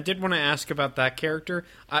 I did want to ask about that character.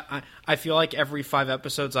 I feel like every 5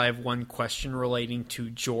 episodes I have one question relating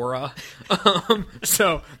to Jorah.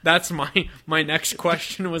 So that's my next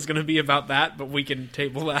question was going to be about that, but we can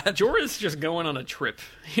table that. Jorah's just going on a trip.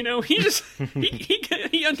 You know, he just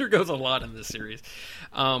he undergoes a lot in this series.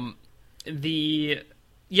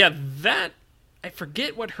 That I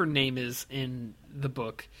forget what her name is in the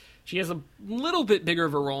book. She has a little bit bigger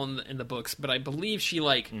of a role in the books, but I believe she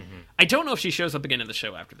I don't know if she shows up again in the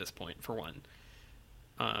show after this point, for one.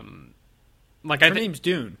 Like her name's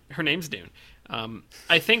Dune. Her name's Dune.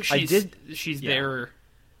 I think she's there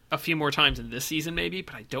a few more times in this season, maybe,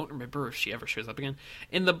 but I don't remember if she ever shows up again.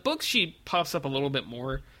 In the books, she pops up a little bit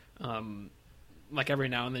more. Like every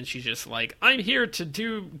now and then, she's just like, "I'm here to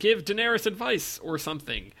give Daenerys advice or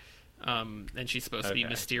something," and she's supposed to be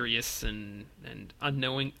mysterious and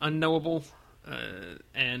unknowable.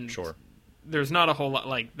 And sure, there's not a whole lot.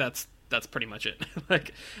 Like that's pretty much it.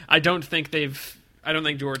 Like I don't think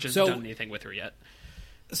George has done anything with her yet.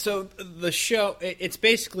 So the show, it's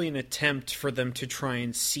basically an attempt for them to try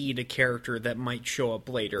and seed a character that might show up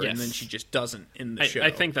later, and then she just doesn't in the show.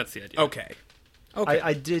 I think that's the idea. Okay.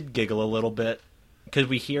 I did giggle a little bit because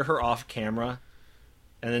we hear her off camera,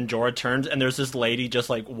 and then Jorah turns, and there's this lady just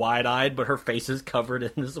like wide-eyed, but her face is covered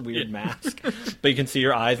in this weird mask. But you can see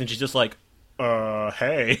her eyes, and she's just like,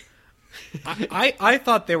 hey. I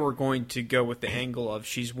thought they were going to go with the angle of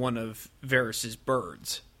she's one of Varys's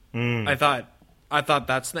birds. I thought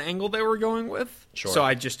that's the angle they were going with. Sure. So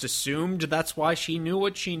I just assumed that's why she knew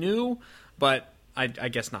what she knew, but I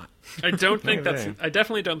guess not. I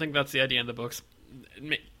definitely don't think that's the idea in the books.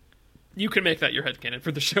 You can make that your headcanon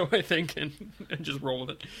for the show, I think, and just roll with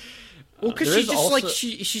it. Well, because she's just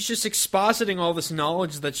she's just expositing all this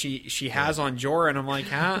knowledge that she has on Jorah, and I'm like,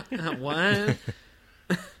 huh? What?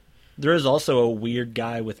 There is also a weird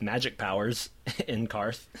guy with magic powers in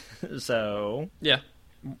Karth. So yeah.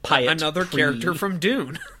 Another character from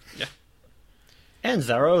Dune. Yeah. And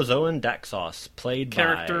Xaro Zoan Daxos, played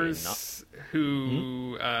characters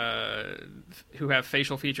who have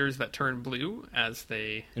facial features that turn blue as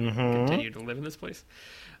they continue to live in this place.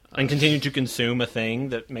 And continue to consume a thing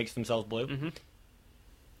that makes themselves blue. Mm-hmm.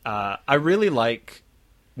 I really like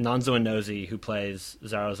Nonzo Nosy, who plays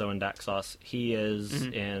Xaro Zoan Daxos. He is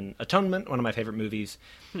in Atonement, one of my favorite movies.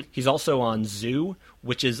 He's also on Zoo,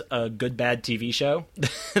 which is a good bad TV show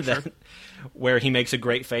where he makes a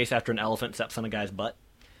great face after an elephant steps on a guy's butt.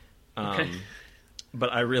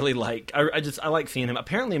 But I really like I like seeing him.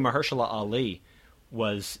 Apparently Mahershala Ali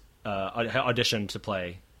was auditioned to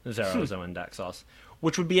play Xaro Zoan Daxos,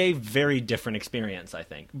 which would be a very different experience, I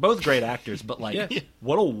think. Both great actors, but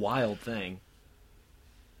what a wild thing.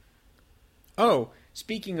 Oh,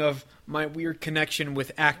 speaking of my weird connection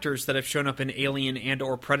with actors that have shown up in Alien and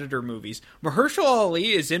or Predator movies, Mahershala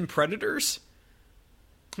Ali is in Predators.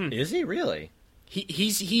 Is he really?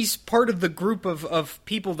 He's part of the group of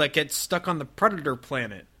people that get stuck on the Predator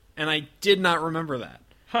planet, and I did not remember that.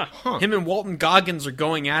 Huh. Him and Walton Goggins are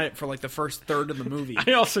going at it for like the first third of the movie.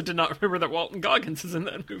 I also did not remember that Walton Goggins is in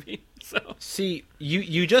that movie. So see,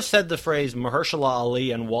 you just said the phrase Mahershala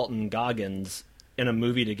Ali and Walton Goggins in a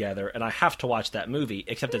movie together, and I have to watch that movie,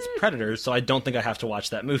 except it's Predators, so I don't think I have to watch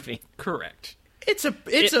that movie. Correct. It's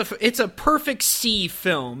a perfect C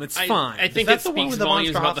film. It's fine. I think it speaks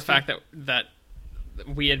volumes about the fact that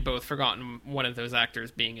we had both forgotten one of those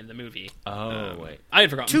actors being in the movie. Wait. I had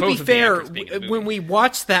forgotten to both be of fair, the actors being in the movie. When we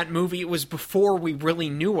watched that movie, it was before we really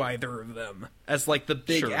knew either of them as like the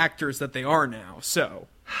big actors that they are now. So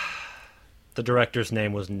the director's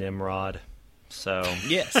name was Nimrod. So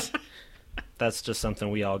yes. That's just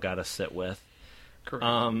something we all got to sit with.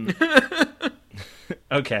 Correct.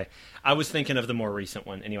 Okay. I was thinking of the more recent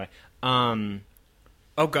one. Anyway. Oh,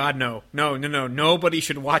 God, no. No. Nobody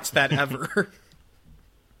should watch that ever.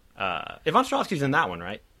 Yvonne Strahovski's in that one,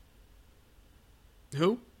 right?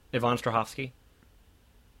 Who? Yvonne Strahovski.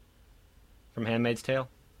 From Handmaid's Tale.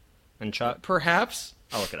 And Chuck. Perhaps.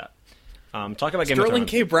 I'll look it up. Talk about Game of Thrones. Sterling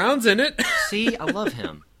K. Brown's in it. See, I love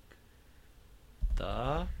him.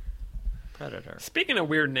 The Predator. Speaking of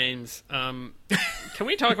weird names, can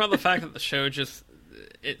we talk about the fact that the show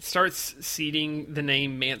it starts seeding the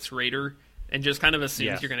name Mance Rayder and just kind of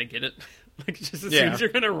assumes you're going to get it? Like, just assumes you're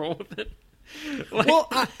going to roll with it. Like, well,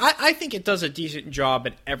 I think it does a decent job,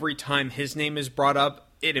 and every time his name is brought up,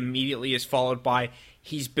 it immediately is followed by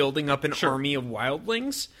he's building up an army of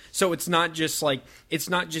wildlings. So it's not just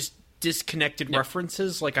disconnected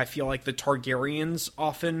references like I feel like the Targaryens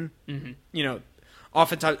often,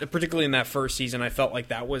 oftentimes, particularly in that first season, I felt like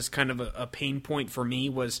that was kind of a pain point for me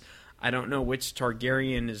was I don't know which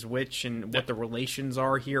Targaryen is which and what the relations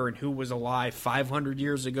are here and who was alive 500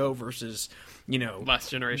 years ago versus, last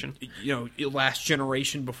generation. Last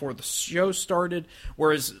generation before the show started.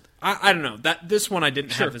 Whereas, I don't know, this one I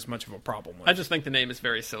didn't have as much of a problem with. I just think the name is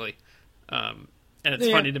very silly. And it's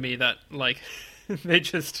funny to me that, like, they're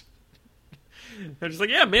just like,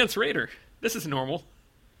 yeah, Mance Rayder. This is normal.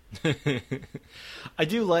 I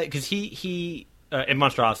do like because he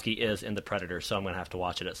Monstrovsky is in the Predator, so I'm gonna have to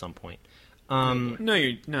watch it at some point. I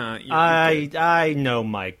know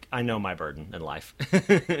my burden in life.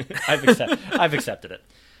 I've accepted it.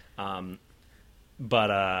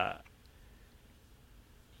 but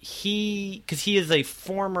because he is a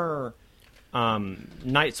former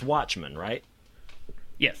Night's Watchman, right?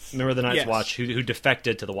 Yes. Remember the Night's Yes. Watch who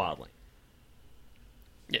defected to the Wildling?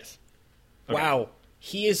 Yes. Okay. Wow.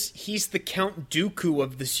 He's the Count Dooku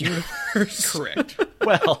of this universe. Correct.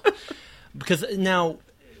 Well, because now,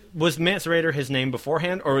 was Mance Rayder his name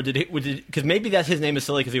beforehand, or did he? Because maybe that's his name is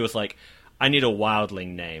silly because he was like, I need a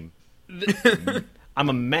wildling name. I'm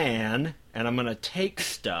a man, and I'm gonna take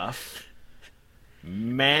stuff.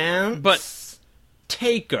 Mance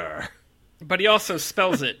Taker. But he also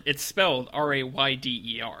spells it. It's spelled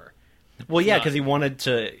Rayder. Well, yeah, not. because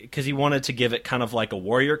he wanted to give it kind of like a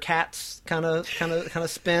Warrior Cats kind of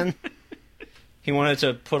spin. He wanted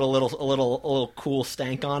to put a little cool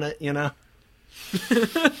stank on it, you know.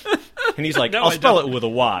 And he's like, No, I'll I spell don't. it with a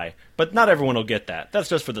Y, but not everyone will get that. That's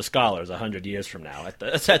just for the scholars 100 years from now at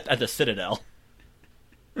the Citadel.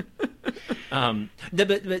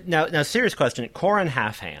 But now, serious question: Corran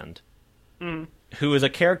Halfhand, who is a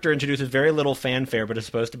character introduces very little fanfare, but is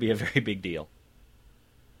supposed to be a very big deal.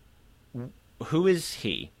 Who is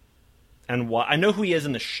he, and why? I know who he is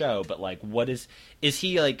in the show, but like, what is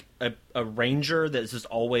he like a ranger that's just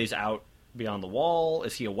always out beyond the wall?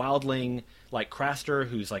 Is he a wildling like Craster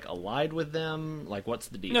who's like allied with them? Like, what's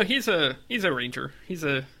the deal? No, he's a ranger. He's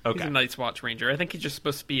a Okay. Night's Watch ranger. I think he's just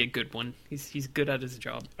supposed to be a good one. He's good at his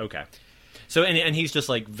job. Okay. So and he's just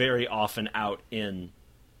like very often out in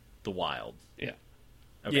the wild. Yeah.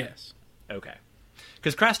 Okay. Yes. Okay.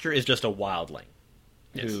 Because Craster is just a wildling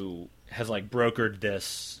Yes. who has like brokered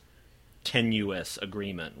this tenuous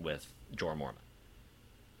agreement with Jorah Mormont.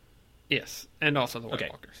 Yes, and also the White Okay.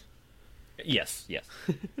 Walkers. Yes.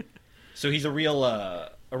 So he's a real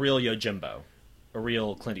Yojimbo, a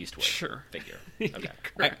real Clint Eastwood Sure. figure. Okay.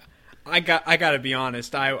 Correct. I gotta be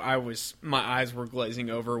honest. I was my eyes were glazing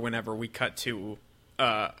over whenever we cut to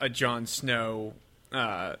a Jon Snow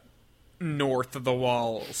north of the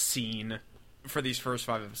wall scene for these first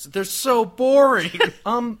 5 episodes. They're so boring.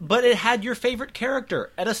 But it had your favorite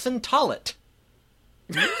character, Edison Tollett.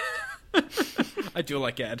 I do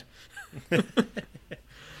like Ed.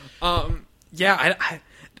 Yeah,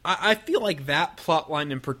 I feel like that plot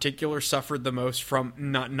line in particular suffered the most from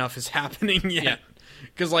not enough is happening yet. Yeah.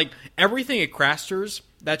 Because, like, everything at Craster's,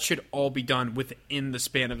 that should all be done within the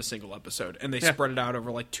span of a single episode. And they Yeah. spread it out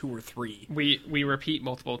over, like, 2 or 3. We repeat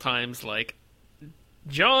multiple times, like,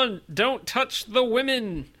 John, don't touch the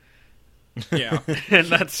women. Yeah. And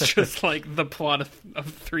that's just like the plot of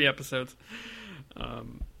 3 episodes.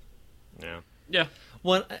 Yeah. Yeah.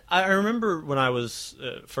 Well, I remember when I was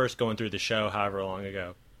first going through the show, however long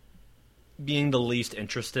ago, being the least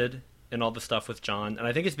interested in all the stuff with John, and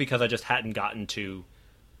I think it's because I just hadn't gotten to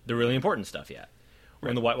the really important stuff yet,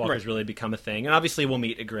 when the White Walkers really become a thing. And obviously, we'll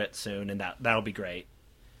meet Ygritte soon, and that'll be great.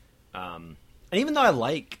 And even though I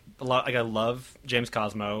like a lot, like I love James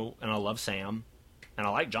Cosmo and I love Sam, and I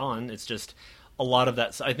like John, it's just a lot of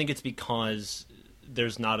that. I think it's because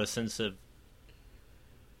there's not a sense of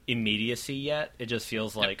immediacy yet. It just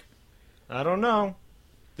feels like I don't know.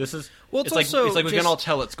 This is Well, it's it's like also we can just- all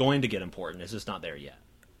tell it's going to get important. It's just not there yet.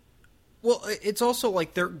 Well, it's also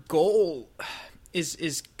like their goal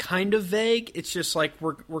is kind of vague. It's just like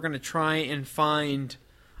we're going to try and find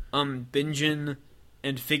Bingen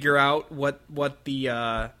and figure out what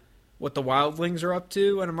the wildlings are up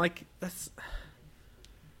to, and I'm like,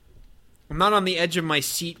 I'm not on the edge of my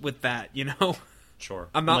seat with that, you know. Sure.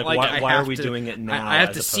 I'm not like why, I why have are we to, doing it now? I have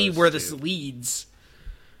as to see opposed where to- this leads.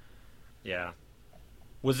 Yeah.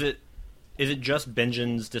 Is it just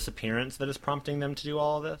Benjen's disappearance that is prompting them to do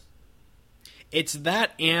all of this? It's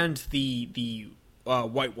that and the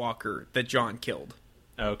White Walker that John killed.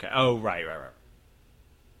 Okay. Oh, right.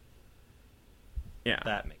 Yeah.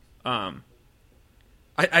 That makes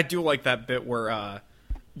I do like that bit where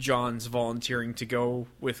John's volunteering to go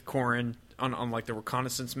with Corran on like the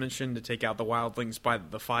reconnaissance mission to take out the wildlings by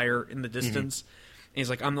the fire in the distance. And he's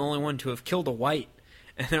like, I'm the only one to have killed a white.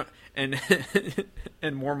 And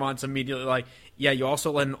Mormont's immediately like, yeah, you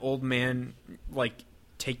also let an old man like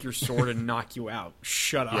take your sword and knock you out.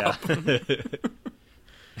 Shut up.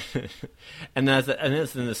 And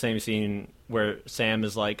that's in the same scene where Sam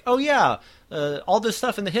is like, "Oh yeah, all this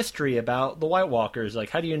stuff in the history about the White Walkers. Like,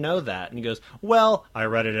 how do you know that?" And he goes, "Well, I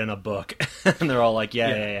read it in a book." And they're all like,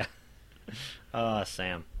 "Yeah."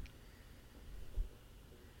 Sam.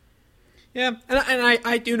 Yeah, and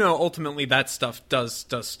I do know ultimately that stuff does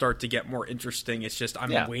start to get more interesting. It's just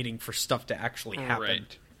I'm waiting for stuff to actually happen.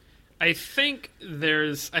 Right. I think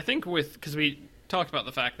because we talked about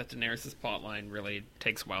the fact that Daenerys' plotline really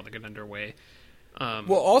takes a while to get underway.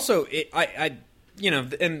 Well, also, I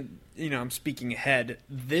and I'm speaking ahead.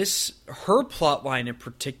 Her plot line in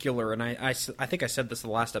particular, and I think I said this in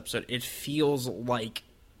the last episode, it feels like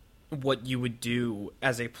what you would do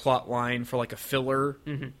as a plot line for like a filler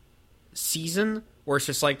season, where it's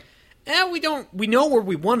just like, we know where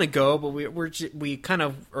we want to go, but we kind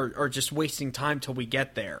of are just wasting time till we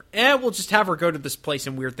get there. We'll just have her go to this place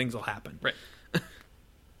and weird things will happen. Right.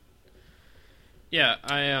 Yeah,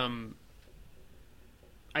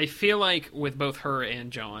 I feel like with both her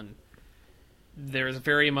and John, there's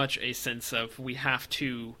very much a sense of we have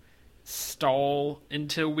to stall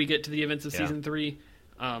until we get to the events of season 3.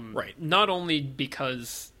 Right. Not only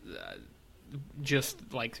because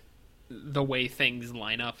just like the way things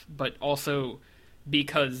line up, but also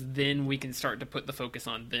because then we can start to put the focus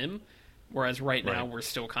on them. Whereas right now we're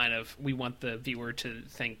still we want the viewer to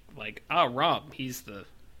think like, Rob, he's the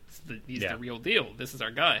real deal. This is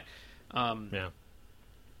our guy.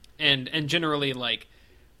 And generally, like,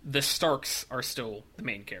 the Starks are still the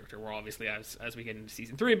main character. Where obviously, as we get into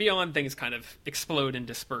season 3 and beyond, things kind of explode and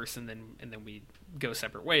disperse, and then we go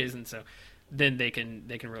separate ways. And so then they can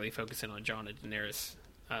really focus in on Jon and Daenerys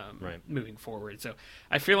moving forward. So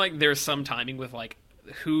I feel like there's some timing with like,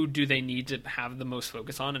 who do they need to have the most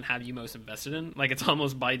focus on and have you most invested in? Like, it's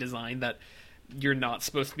almost by design that you're not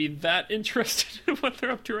supposed to be that interested in what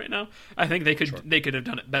they're up to right now. I think they could have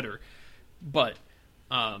done it better, but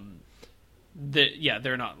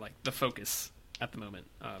they're not like the focus at the moment.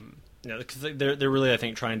 Because they're really, I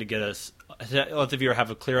think, trying to get us, let the viewer have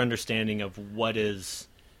a clear understanding of what is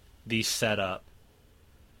the setup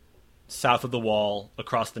south of the Wall,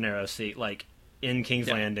 across the Narrow Sea, like in King's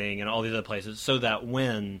Landing and all these other places, so that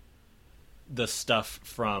when the stuff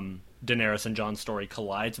from Daenerys and Jon's story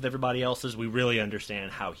collides with everybody else's, we really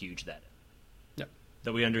understand how huge that is. Yeah.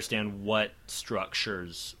 That we understand what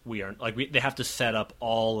structures we are, like, they have to set up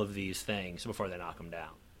all of these things before they knock them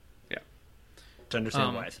down. Yeah. To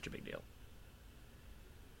understand why it's such a big deal.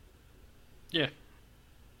 Yeah.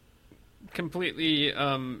 Completely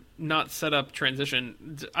not set up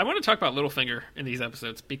transition. I want to talk about Littlefinger in these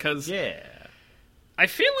episodes because I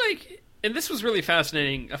feel like, and this was really a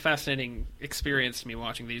fascinating experience to me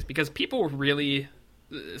watching these, because people really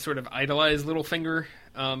sort of idolize Littlefinger,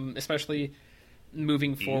 especially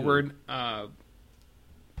moving forward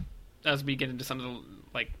as we get into some of the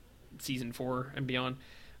like season 4 and beyond.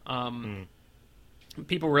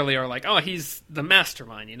 People really are like, oh, he's the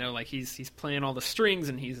mastermind, like he's playing all the strings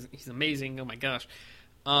and he's amazing. Oh my gosh.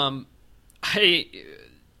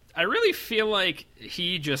 I really feel like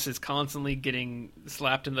he just is constantly getting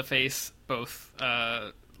slapped in the face, both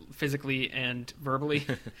physically and verbally,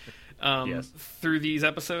 through these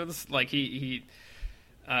episodes. Like he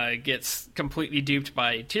gets completely duped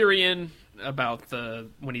by Tyrion about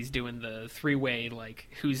when he's doing the 3-way, like,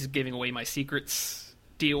 who's giving away my secrets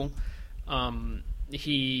deal.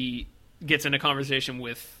 He gets in a conversation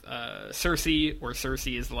with Cersei, where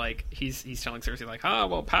Cersei is like, he's telling Cersei like,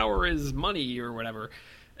 well, power is money or whatever.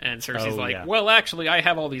 And Cersei's well, actually, I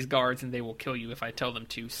have all these guards and they will kill you if I tell them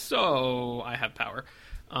to, so I have power.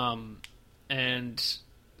 And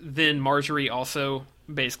then Marjorie also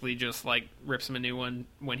basically just like rips him a new one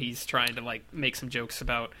when he's trying to like make some jokes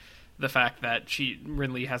about the fact that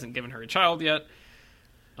Renly hasn't given her a child yet.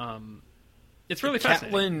 It's really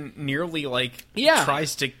fascinating. Catelyn nearly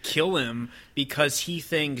tries to kill him because he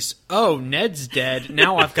thinks, oh, Ned's dead,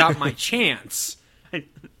 now I've got my chance.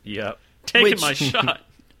 Yep. Taking my shot.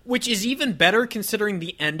 Which is even better considering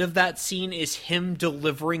the end of that scene is him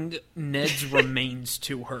delivering Ned's remains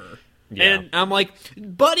to her. Yeah. And I'm like,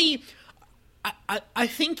 buddy, I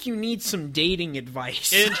think you need some dating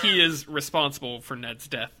advice. And he is responsible for Ned's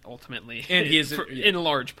death, ultimately. And he is in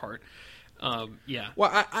large part. Yeah.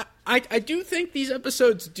 Well, I do think these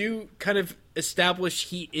episodes do kind of establish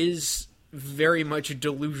he is very much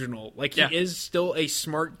delusional. Like, he is still a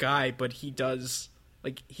smart guy, but he does...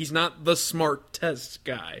 Like, he's not the smart test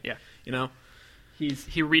guy. Yeah.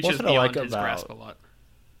 He reaches beyond his grasp a lot.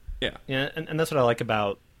 Yeah. Yeah, and that's what I like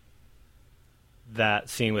about that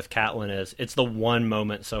scene with Catelyn is it's the one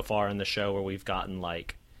moment so far in the show where we've gotten,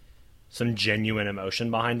 like, some genuine emotion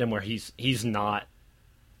behind him, where he's not...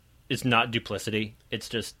 It's not duplicity. It's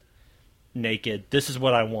just naked. This is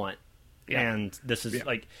what I want. Yeah. And this is,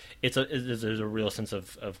 like... There's a real sense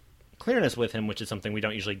of clearness with him, which is something we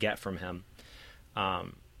don't usually get from him.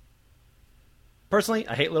 Personally,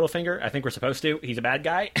 I hate Littlefinger. I think we're supposed to. He's a bad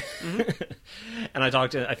guy. Mm-hmm. And I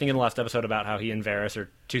think in the last episode about how he and Varys are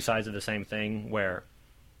two sides of the same thing, where,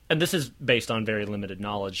 and this is based on very limited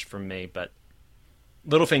knowledge from me, but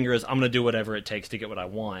Littlefinger is, I'm going to do whatever it takes to get what I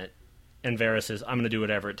want, and Varys is, I'm going to do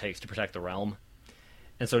whatever it takes to protect the realm.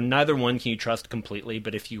 And so neither one can you trust completely,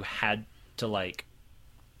 but if you had to, like,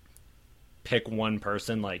 pick one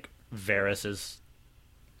person, like, Varys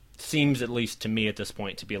seems, at least to me at this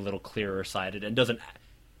point, to be a little clearer sighted and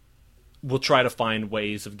will try to find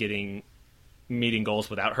ways of meeting goals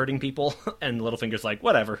without hurting people. And Littlefinger's like,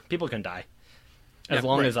 whatever, people can die. As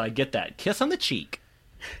long as I get that kiss on the cheek.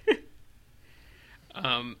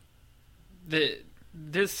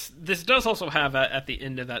 This does also have at the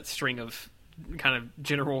end of that string of kind of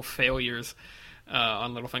general failures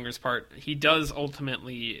on Littlefinger's part, he does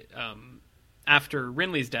ultimately, after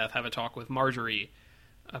Renly's death, have a talk with Marjorie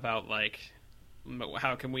about, like,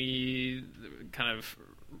 how can we kind of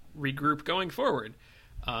regroup going forward,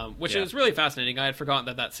 which is really fascinating. I had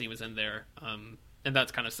forgotten that scene was in there, and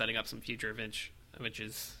that's kind of setting up some future events, which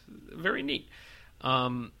is very neat.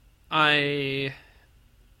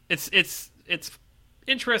 It's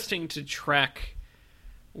interesting to track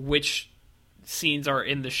which scenes are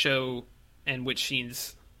in the show and which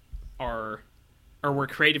scenes were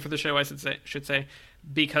created for the show, I should say,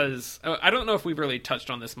 because I don't know if we've really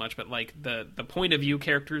touched on this much, but, like, the point of view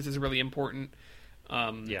characters is really important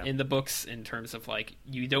in the books, in terms of, like,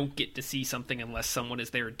 you don't get to see something unless someone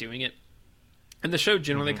is there doing it. And the show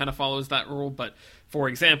generally kind of follows that rule, but, for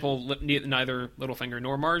example, neither Littlefinger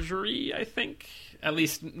nor Marjorie, I think, at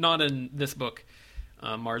least not in this book,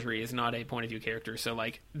 Marjorie is not a point of view character, so,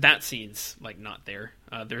 like, that scene's, like, not there.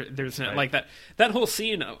 There's right. Like that whole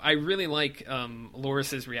scene. I really like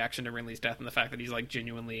Loras's reaction to Renly's death, and the fact that he's, like,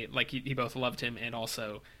 genuinely, like, he both loved him and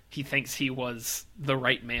also he thinks he was the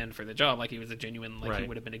right man for the job, like he was a genuine, like, he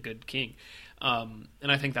would have been a good king. And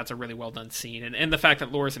I think that's a really well done scene, and the fact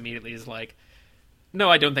that Loras immediately is like, no,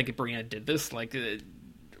 I don't think Brienne did this. Like,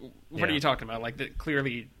 what are you talking about? Like,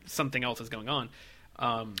 clearly something else is going on.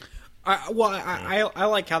 I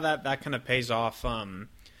like how that kind of pays off,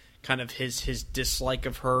 kind of his dislike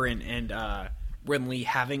of her and Renly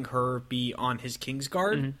having her be on his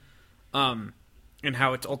Kingsguard, and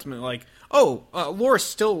how it's ultimately like, Loras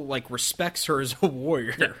still, like, respects her as a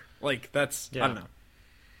warrior. Yeah. Like, that's I don't know.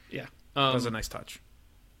 Yeah, that was a nice touch.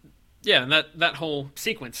 Yeah, and that whole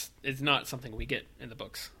sequence is not something we get in the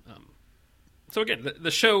books. So again, the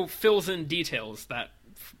show fills in details that,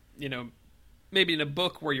 you know, maybe in a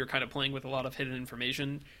book where you're kind of playing with a lot of hidden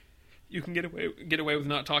information, you can get away with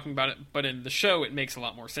not talking about it. But in the show, it makes a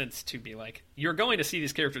lot more sense to be like, you're going to see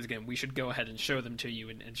these characters again. We should go ahead and show them to you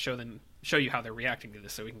and show you how they're reacting to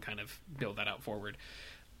this, so we can kind of build that out forward.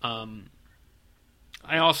 I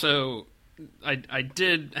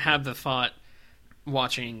did have the thought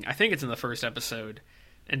watching, I think it's in the first episode,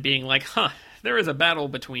 and being like, there is a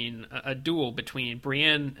duel between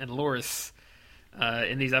Brienne and Loras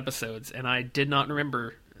in these episodes, and I did not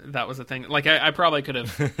remember that was a thing. Like, I probably could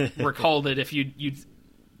have recalled it if you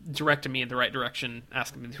directed me in the right direction,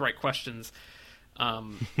 asking me the right questions.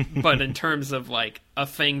 But in terms of, like, a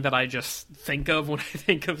thing that I just think of when I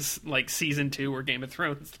think of, like, season 2 or Game of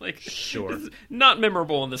Thrones, like, sure, it's not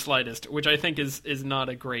memorable in the slightest, which I think is not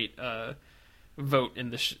a great vote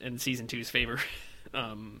in season 2's favor.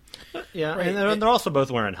 Yeah, right. And they're also both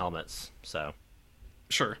wearing helmets, so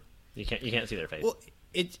sure, you can't see their face. Well,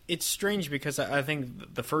 it's strange because I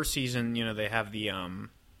think the first season, you know, they have the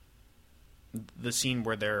scene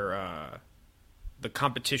where they're the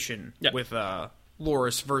competition with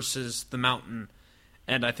Loras versus the Mountain,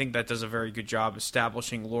 and I think that does a very good job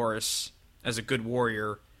establishing Loras as a good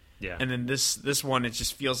warrior. Yeah, and then this one, it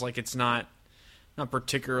just feels like it's not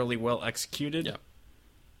particularly well executed. Yeah,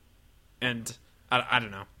 and I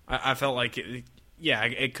don't know. I felt like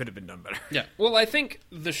it could have been done better. Yeah. Well, I think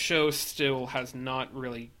the show still has not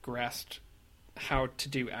really grasped how to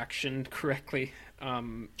do action correctly.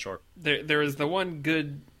 Sure. There is the one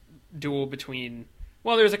good duel between...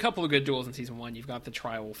 Well, there's a couple of good duels in Season 1. You've got the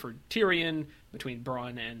trial for Tyrion between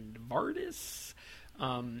Bronn and Vardis.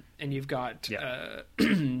 And you've got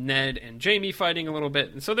Ned and Jaime fighting a little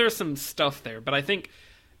bit. And so there's some stuff there. But I think,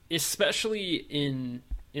 especially in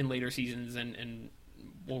later seasons, and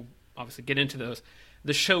we'll obviously get into those,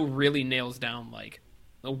 the show really nails down, like,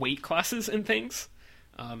 the weight classes and things,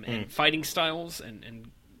 and fighting styles, and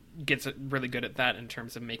gets really good at that in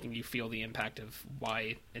terms of making you feel the impact of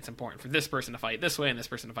why it's important for this person to fight this way and this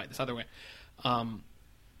person to fight this other way.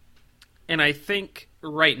 And I think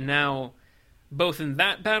right now, both in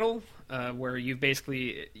that battle, where you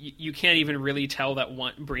basically you can't even really tell that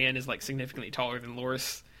Brienne is, like, significantly taller than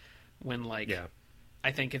Loras, when, like,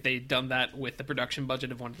 I think if they'd done that with the production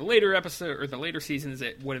budget of one of the later episodes or the later seasons,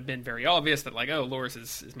 it would have been very obvious that, like, Loras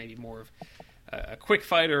is maybe more of a quick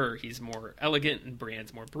fighter, or he's more elegant, and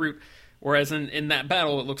Brienne's more brute. Whereas in that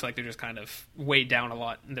battle, it looks like they're just kind of weighed down a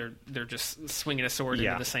lot, and they're just swinging a sword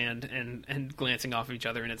into the sand and glancing off of each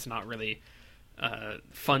other, and it's not really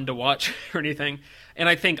fun to watch or anything. And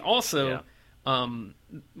I think also,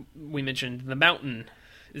 we mentioned the Mountain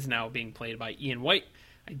is now being played by Ian White.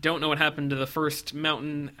 I don't know what happened to the first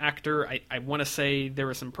Mountain actor. I want to say there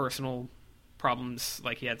were some personal problems,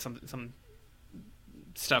 like he had some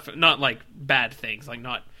stuff, not like bad things, like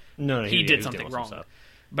not he did something wrong.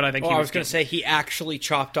 But I think I was going to say he actually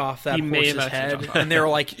chopped off that horse's head, and they were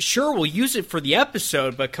like, "Sure, we'll use it for the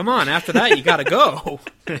episode, but come on, after that, you got to go."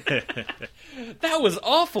 That was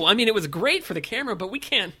awful. I mean, it was great for the camera, but we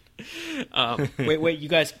can't. Wait, you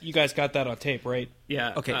guys got that on tape, right?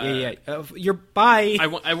 Yeah. Okay. You're bye.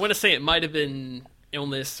 I want to say it might have been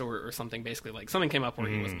illness or something. Basically, like something came up where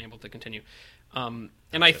he wasn't able to continue. And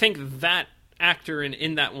I think that actor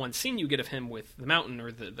in that one scene you get of him with the Mountain,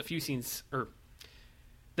 or the few scenes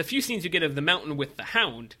you get of the Mountain with the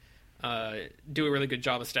Hound, do a really good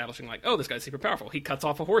job establishing, like, oh, this guy's super powerful. He cuts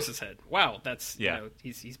off a horse's head. Wow, that's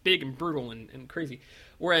he's big and brutal and crazy.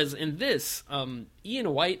 Whereas in this,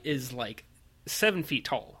 Ian White is like 7 feet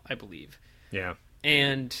tall, I believe. Yeah,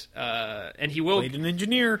 and he will played an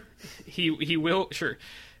engineer. He will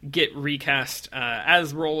get recast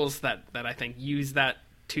as roles that I think use that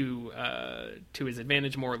to his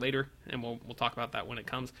advantage more later, and we'll talk about that when it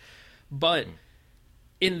comes. But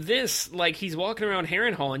in this, like, he's walking around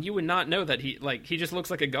Harrenhal, and you would not know that he just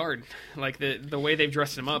looks like a guard, like the way they've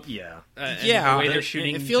dressed him up. Yeah, the way they're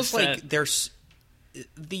shooting. It feels like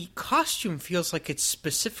the costume feels like it's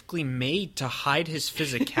specifically made to hide his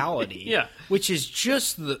physicality. Yeah, which is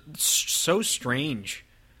just so strange.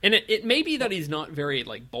 And it may be that he's not very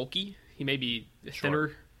like bulky. He may be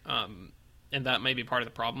thinner, and that may be part of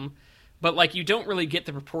the problem. But like, you don't really get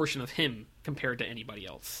the proportion of him compared to anybody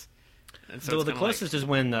else. And so the closest is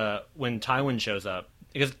when Tywin shows up,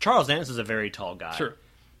 because Charles Dance is a very tall guy. Sure.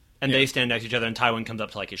 And they stand next to each other, and Tywin comes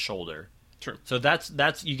up to like his shoulder. Sure. So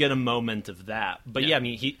that's you get a moment of that. But I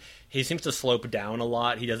mean, he seems to slope down a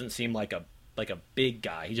lot. He doesn't seem like a big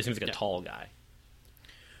guy. He just seems like a tall guy.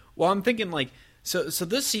 Well, I'm thinking like so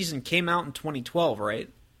this season came out in 2012, right?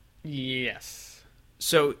 Yes.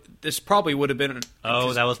 So this probably would have been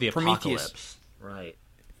that was the Prometheus. Apocalypse.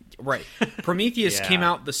 Right. Prometheus came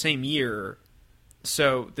out the same year,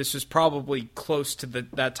 so this is probably close to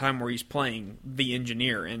that time where he's playing the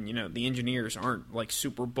engineer, and the engineers aren't like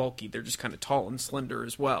super bulky; they're just kind of tall and slender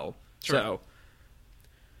as well. Sure. So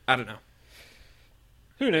I don't know.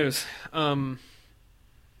 Who knows?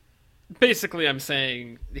 Basically, I'm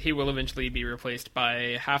saying he will eventually be replaced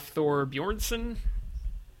by Hafthor Bjornsson,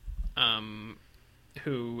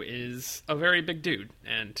 who is a very big dude,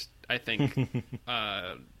 and I think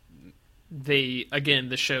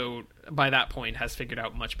the show by that point has figured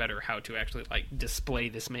out much better how to actually like display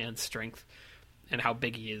this man's strength and how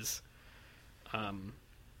big he is.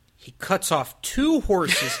 He cuts off 2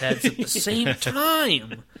 horses' heads at the same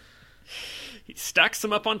time. He stacks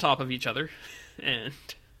them up on top of each other, and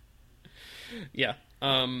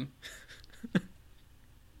I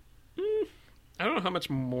don't know how much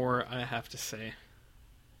more I have to say.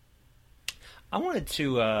 I wanted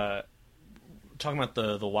to talk about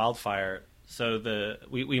the wildfire. So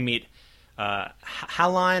we meet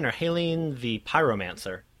Halline the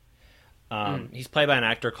Pyromancer. He's played by an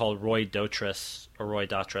actor called Roy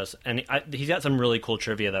Dotrice, and he's got some really cool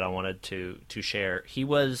trivia that I wanted to share. He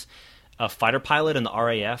was a fighter pilot in the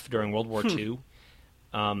RAF during World War II.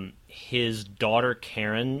 His daughter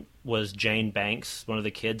Karen was Jane Banks, one of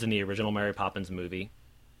the kids in the original Mary Poppins movie.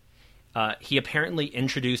 He apparently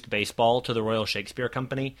introduced baseball to the Royal Shakespeare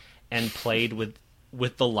Company and played with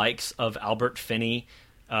the likes of Albert Finney,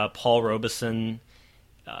 Paul Robeson,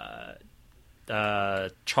 Charles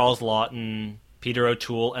Laughton, Peter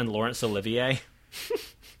O'Toole, and Laurence Olivier.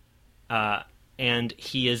 And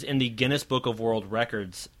he is in the Guinness Book of World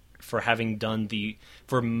Records for having done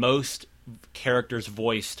for most characters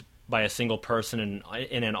voiced by a single person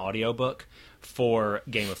in an audiobook for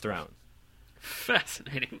Game of Thrones.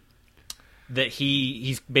 Fascinating. That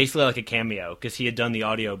he's basically like a cameo, because he had done the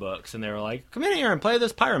audiobooks, and they were like, come in here and play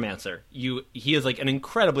this Pyromancer. He is like an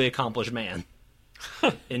incredibly accomplished man.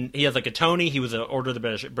 And he has like a Tony. He was an Order of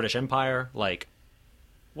the British Empire. Like,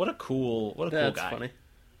 what a cool guy. That's funny.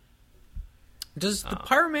 Does the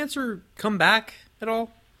Pyromancer come back at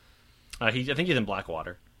all? I think he's in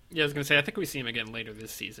Blackwater. Yeah, I was going to say, I think we see him again later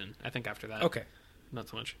this season. I think after that. Okay. Not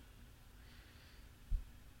so much.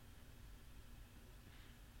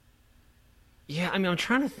 Yeah, I mean, I'm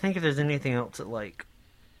trying to think if there's anything else that, like...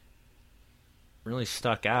 really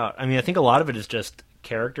stuck out. I mean, I think a lot of it is just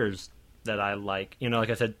characters that I like. You know, like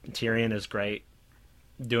I said, Tyrion is great,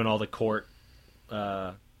 doing all the court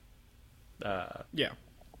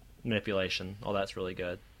manipulation. All that's really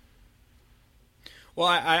good. Well,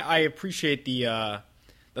 I appreciate the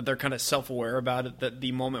that they're kind of self-aware about it. That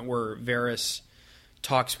the moment where Varys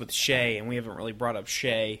talks with Shay, and we haven't really brought up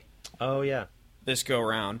Shay. Oh yeah, this go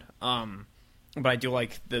around. But I do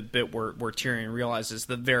like the bit where Tyrion realizes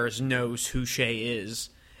that Varys knows who Shay is,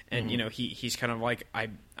 and you know he's kind of like,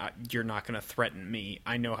 you're not going to threaten me.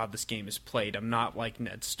 I know how this game is played. I'm not like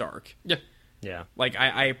Ned Stark. Yeah. Like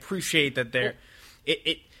I appreciate that they're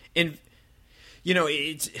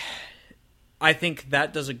it's. I think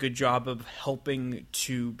that does a good job of helping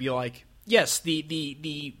to be like, yes,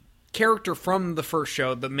 the character from the first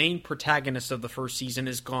show, the main protagonist of the first season,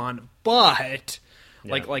 is gone, but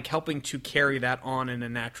like helping to carry that on in a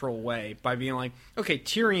natural way by being like, okay,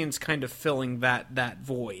 Tyrion's kind of filling that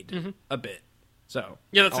void a bit. So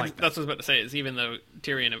yeah, that's what I was about to say. Is even though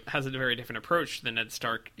Tyrion has a very different approach than Ned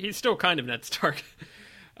Stark, he's still kind of Ned Stark.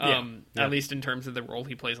 At least in terms of the role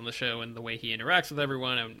he plays on the show and the way he interacts with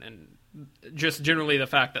everyone, and just generally the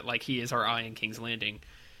fact that like he is our eye in King's Landing,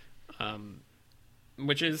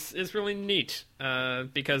 which is really neat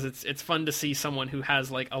because it's fun to see someone who has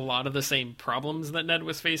like a lot of the same problems that Ned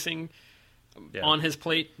was facing on his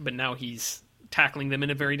plate, but now he's tackling them in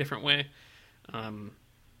a very different way. And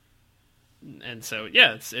so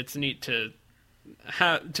it's neat to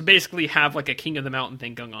basically have like a King of the Mountain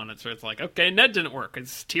thing going on. So it's like, okay, Ned didn't work.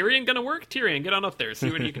 Is Tyrion gonna work? Tyrion, get on up there,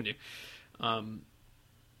 see what you can do.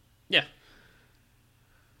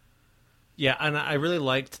 Yeah, and I really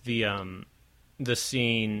liked the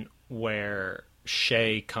scene where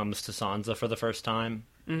Shay comes to Sansa for the first time,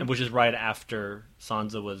 which is right after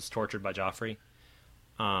Sansa was tortured by Joffrey.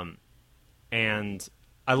 And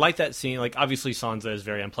I like that scene. Like, obviously Sansa is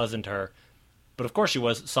very unpleasant to her, but of course she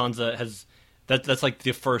was. Sansa has... That's like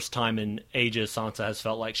the first time in ages Sansa has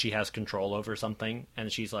felt like she has control over something, and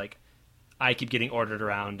she's like, I keep getting ordered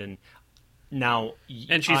around, and now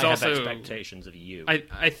and she's I also, have expectations of you.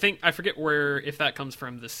 I think, I forget if that comes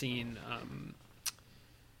from the scene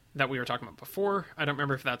that we were talking about before. I don't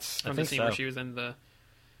remember if that's from the scene where she was in the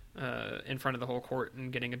in front of the whole court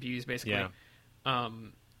and getting abused, basically. Yeah.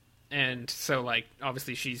 And so, like,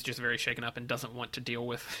 obviously she's just very shaken up and doesn't want to deal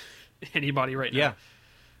with anybody right now. Yeah.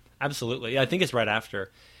 Absolutely. I think it's right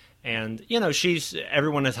after. And, you know,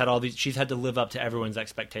 everyone has had she's had to live up to everyone's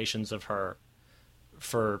expectations of her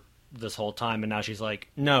for this whole time. And now she's like,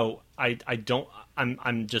 no, I don't,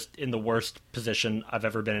 I'm just in the worst position I've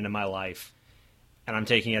ever been in my life. And I'm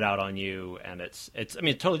taking it out on you. And it's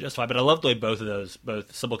totally justified. But I love the way both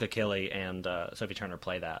Sybil Kakili and Sophie Turner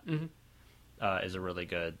play that. Is a really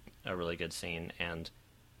good scene. And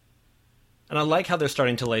I like how they're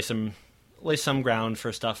starting to lay some ground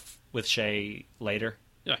for stuff with Shay later.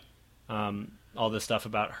 Yeah. All this stuff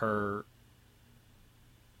about her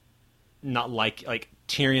not like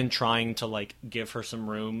Tyrion trying to like give her some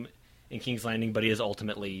room in King's Landing, but he is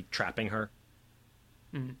ultimately trapping her.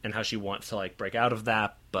 And how she wants to like break out of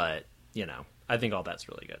that, but you know, I think all that's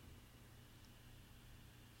really good.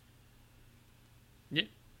 Yeah.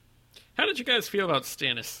 How did you guys feel about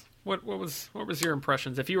Stannis? What was your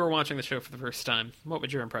impressions? If you were watching the show for the first time, what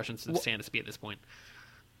would your impressions of Stannis be at this point?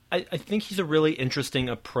 I think he's a really interesting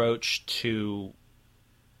approach to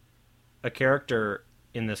a character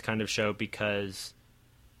in this kind of show because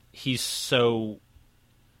he's so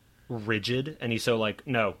rigid and he's so like,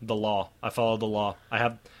 no, the law. I follow the law.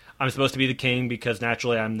 I'm supposed to be the king because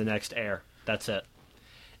naturally I'm the next heir. That's it.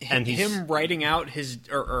 And him writing out his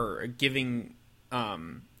or giving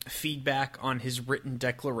feedback on his written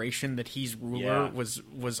declaration that he's ruler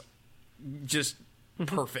was just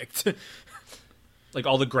perfect. Like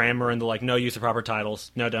all the grammar and the like, no use of proper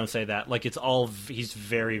titles, no, don't say that. Like he's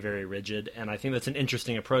very, very rigid, and I think that's an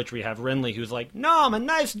interesting approach. We have Renly, who's like, no, I'm a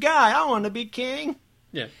nice guy, I want to be king.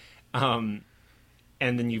 Yeah. And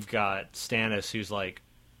then you've got Stannis, who's like,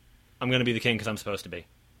 I'm going to be the king because I'm supposed to be.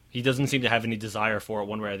 He doesn't seem to have any desire for it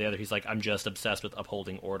one way or the other. He's like, I'm just obsessed with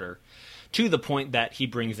upholding order. To the point that he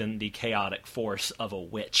brings in the chaotic force of a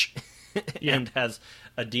witch and has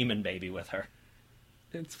a demon baby with her.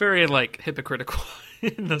 It's very, like, hypocritical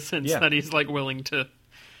in the sense that he's, like, willing to,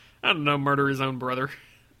 I don't know, murder his own brother.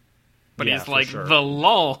 But he's like, the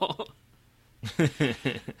law.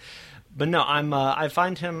 But no, I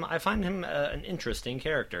find him an interesting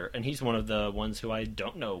character, and he's one of the ones who I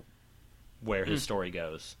don't know where his story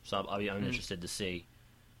goes. So I'm interested to see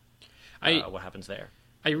what happens there.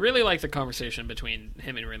 I really like the conversation between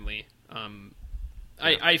him and Renly.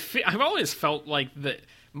 I've always felt like that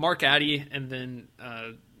Mark Addy and then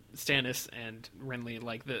Stannis and Renly,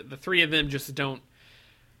 like the three of them just don't,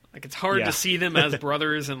 like, it's hard to see them as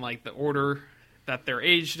brothers and like the order that they're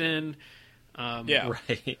aged in.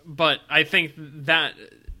 Right. But I think that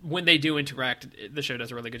when they do interact, the show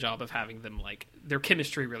does a really good job of having them, like, their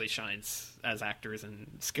chemistry really shines as actors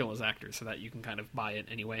and skill as actors, so that you can kind of buy it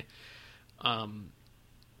anyway. I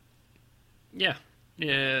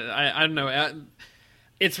don't know.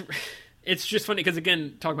 It's just funny because,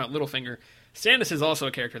 again, talking about Littlefinger, Stannis is also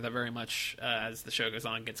a character that very much, as the show goes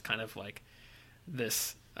on, gets kind of like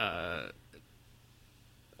this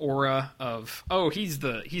aura of, oh, he's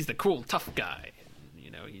the cool tough guy. You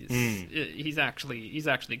know, he's actually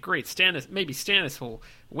great. Maybe Stannis will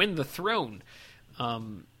win the throne.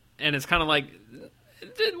 And it's kind of like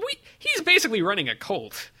he's basically running a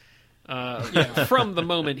cult. From the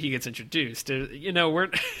moment he gets introduced, you know,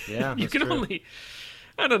 you can true. Only,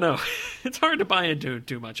 I don't know, it's hard to buy into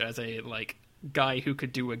too much as a, like, guy who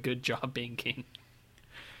could do a good job being king.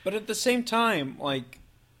 But at the same time, like,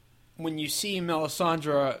 when you see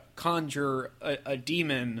Melisandre conjure a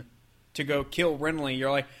demon to go kill Renly,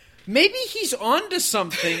 you're like, maybe he's onto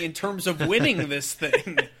something in terms of winning this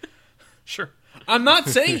thing. Sure. I'm not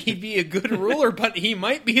saying he'd be a good ruler, but he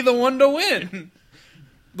might be the one to win.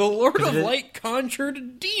 The Lord of Light conjured a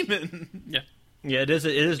demon. Yeah. Yeah, it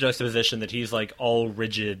is juxtaposition that he's, like, all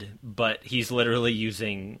rigid, but he's literally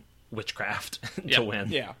using witchcraft to win.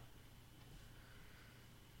 Yeah.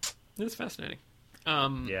 It's fascinating.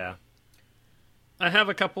 Yeah. I have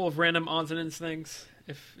a couple of random odds and ends things,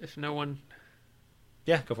 if no one...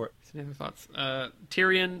 Yeah, go for it. Any other thoughts?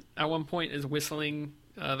 Tyrion, at one point, is whistling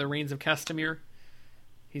the Rains of Castamere.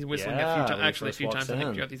 He's whistling a few times, I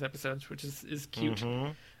think, throughout these episodes, which is cute.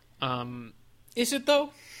 Mm-hmm. Is it,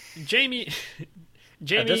 though? Jamie,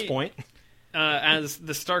 at this point, as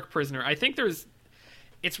the Stark prisoner, I think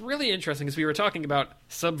it's really interesting because we were talking about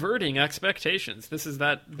subverting expectations. This is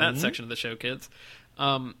that section of the show, kids.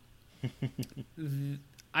 I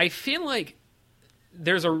feel like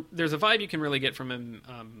there's a vibe you can really get from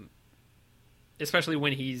him, especially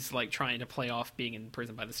when he's, like, trying to play off being in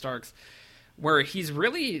prison by the Starks, where he's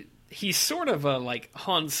sort of a, like,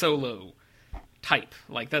 Han Solo type.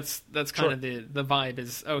 Like, that's kind of the vibe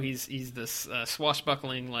is, oh, he's this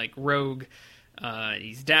swashbuckling, like, rogue.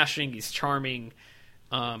 He's dashing, he's charming.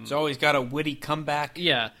 He's always got a witty comeback.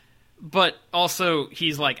 Yeah, but also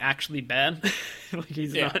he's, like, actually bad. Like,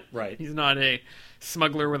 he's not a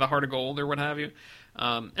smuggler with a heart of gold or what have you.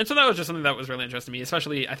 And so that was just something that was really interesting to me.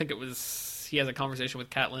 Especially, I think he has a conversation with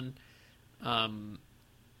Catelyn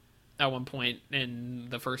at one point in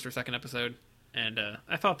the first or second episode, and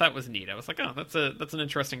I thought that was neat. I was like, oh, that's an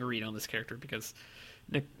interesting read on this character because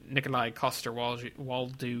Nikolai Coster-Waldau,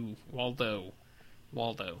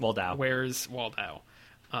 where's Waldau,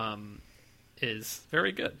 is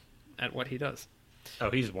very good at what he does. Oh,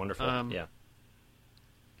 he's wonderful. Yeah.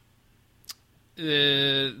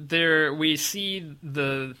 There we see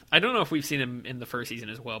I don't know if we've seen him in the first season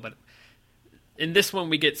as well, but in this one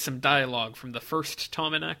we get some dialogue from the first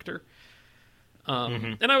Tommen actor.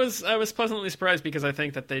 And I was pleasantly surprised because I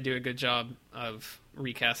think that they do a good job of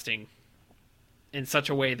recasting in such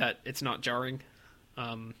a way that it's not jarring.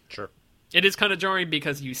 Sure. It is kind of jarring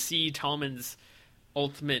because you see Tommen's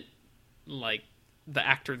ultimate, like, the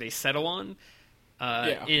actor they settle on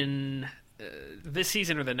in this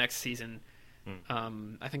season or the next season.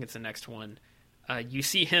 I think it's the next one. You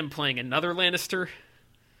see him playing another Lannister,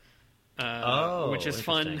 which is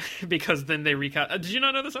fun because then they recast. Did you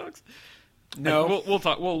not know this, Alex? No. We'll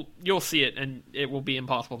talk. You'll see it, and it will be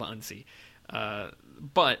impossible to unsee.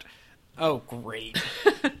 But oh, great!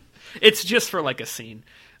 It's just for, like, a scene.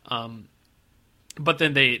 But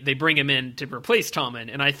then they bring him in to replace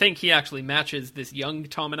Tommen, and I think he actually matches this young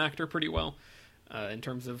Tommen actor pretty well in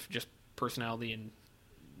terms of just personality, and,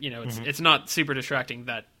 you know, it's not super distracting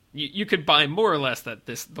that you could buy more or less that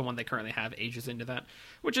the one they currently have ages into that,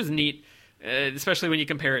 which is neat, especially when you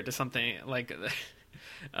compare it to something like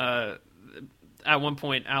at one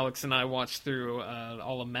point Alex and I watched through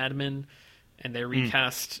all of Mad Men, and they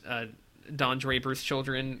recast Don Draper's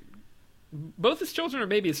children. Both his children, or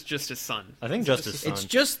maybe it's just his son. I think just his son. It's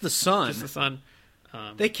just the son. Just the son.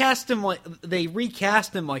 They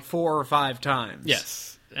recast him like 4 or 5 times.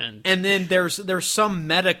 Yes, and then there's some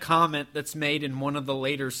meta comment that's made in one of the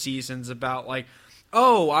later seasons about, like,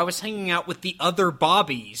 oh, I was hanging out with the other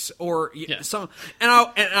Bobbies or some, and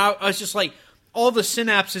I was just like, all the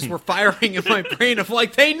synapses were firing in my brain of,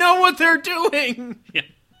 like, they know what they're doing. Yeah.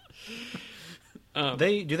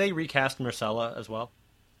 Do they recast Myrcella as well?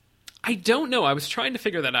 I don't know. I was trying to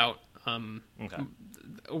figure that out. Okay.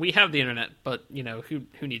 We have the internet, but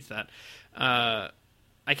who needs that?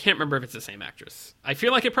 I can't remember if it's the same actress. I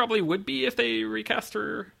feel like it probably would be if they recast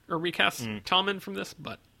her or recast Tommen from this,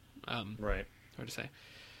 but right. hard to say.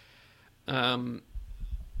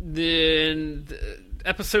 Then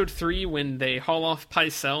episode 3, when they haul off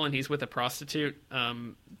Pycelle and he's with a prostitute,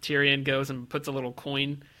 Tyrion goes and puts a little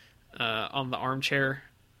coin on the armchair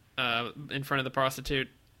in front of the prostitute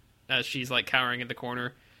as she's like cowering in the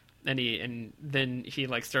corner, and then he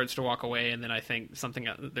like starts to walk away, and then I think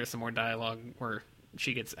there's some more dialogue where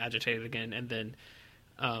she gets agitated again, and then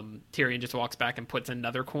Tyrion just walks back and puts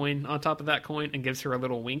another coin on top of that coin and gives her a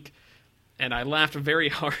little wink, and I laughed very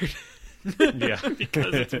hard. Yeah.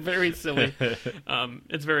 Because it's very silly.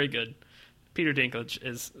 It's very good. Peter Dinklage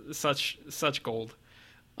is such gold.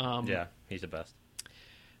 Yeah, he's the best.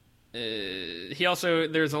 He also,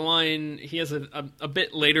 there's a line, he has a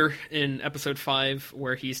bit later in episode 5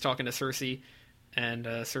 where he's talking to Cersei, and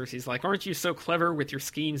Cersei's like, "Aren't you so clever with your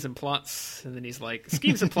schemes and plots?" And then he's like,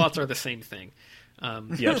 "Schemes and plots are the same thing."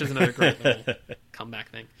 Which is another great little comeback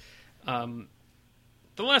thing.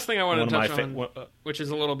 The last thing I wanted to touch on, which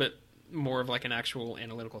is a little bit more of like an actual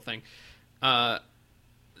analytical thing.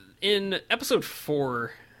 In episode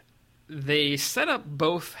 4, they set up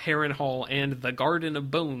both Harrenhal and the Garden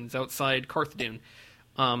of Bones outside Carthdun.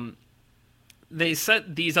 They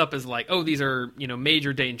set these up as like, oh, these are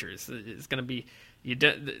major dangers. It's going to be you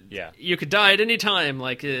could die at any time.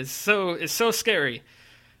 Like it's so scary.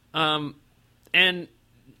 And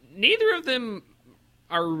neither of them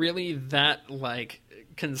are really that like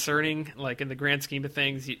concerning, like in the grand scheme of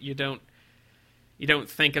things. You don't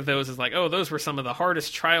think of those as like, oh, those were some of the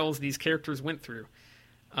hardest trials these characters went through.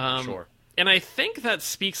 Sure. And I think that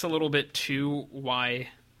speaks a little bit to why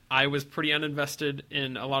I was pretty uninvested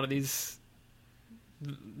in a lot of this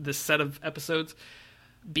set of episodes,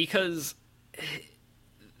 because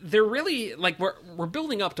they're really like we're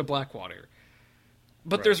building up to Blackwater,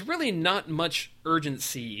 but right. There's really not much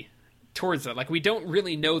urgency towards that. Like we don't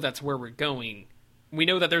really know that's where we're going. We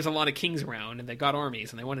know that there's a lot of kings around and they got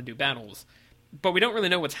armies and they want to do battles, but we don't really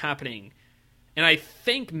know what's happening. And I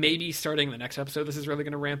think maybe starting the next episode, this is really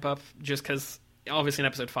going to ramp up, just because obviously in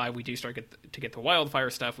episode 5 we do start to get the wildfire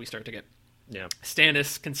stuff. We start to get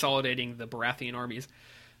Stannis consolidating the Baratheon armies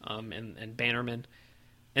and Bannerman.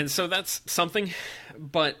 And so that's something.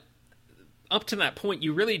 But up to that point,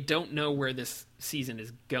 you really don't know where this season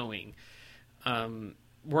is going.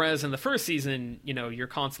 Whereas in the first season, you're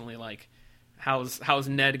constantly like, how's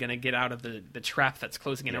Ned going to get out of the trap that's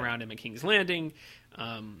closing in around him in King's Landing?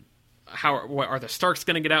 What are the Starks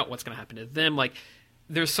going to get out? What's going to happen to them? Like,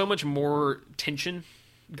 there's so much more tension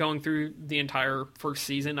going through the entire first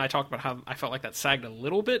season. I talked about how I felt like that sagged a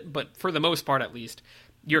little bit, but for the most part, at least,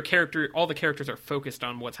 all the characters are focused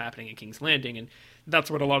on what's happening in King's Landing, and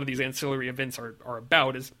that's what a lot of these ancillary events are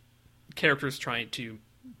about, is characters trying to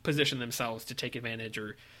position themselves to take advantage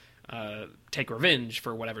or take revenge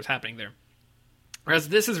for whatever's happening there. Whereas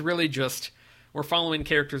this is really just, we're following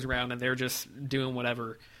characters around and they're just doing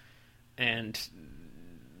whatever, and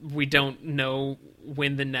we don't know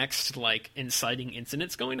when the next like inciting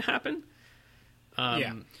incident's going to happen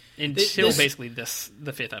until basically the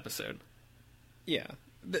 5th episode. Yeah,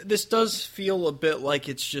 this does feel a bit like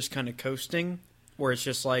it's just kind of coasting, where it's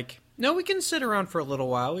just like, no, we can sit around for a little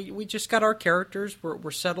while. We just got our characters.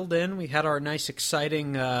 We're settled in. We had our nice,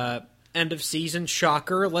 exciting end of season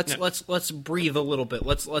shocker. Let's breathe a little bit.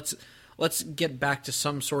 Let's get back to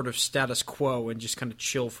some sort of status quo and just kind of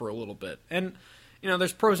chill for a little bit. And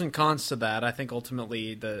there's pros and cons to that. I think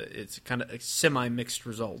ultimately it's kind of semi-mixed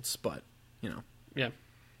results, but yeah.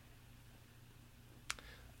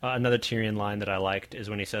 Another Tyrion line that I liked is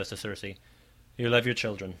when he says to Cersei, "You love your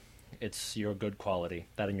children. It's your good quality,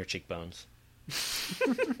 that in your cheekbones."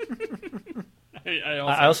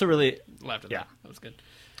 I also really laughed at that. That was good.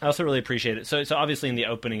 I also really appreciate it. So obviously in the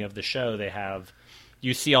opening of the show,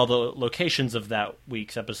 you see all the locations of that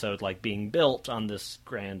week's episode like being built on this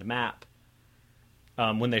grand map.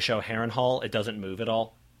 When they show Harrenhal, it doesn't move at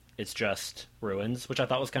all. It's just ruins, which I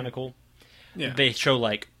thought was kind of cool. Yeah. They show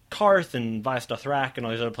like Karth and Vaes Dothrak and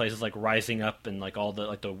all these other places like rising up, and like all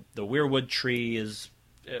the weirwood tree is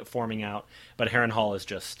forming out, but Harrenhal is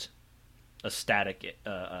just a static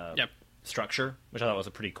structure, which I thought was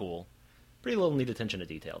a pretty little neat attention to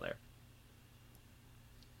detail there.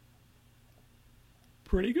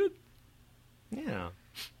 Pretty good. Yeah.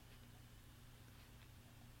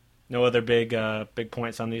 No other big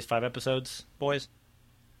points on these 5 episodes, boys?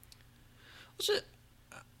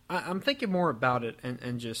 I'm thinking more about it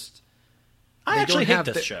and just... I actually hate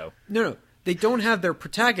this show. No. they don't have their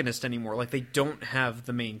protagonist anymore. Like, they don't have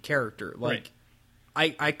the main character. Like,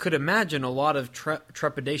 I could imagine a lot of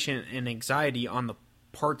trepidation and anxiety on the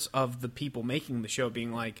parts of the people making the show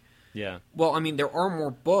being like, yeah, well, I mean, there are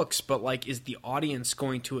more books, but, like, is the audience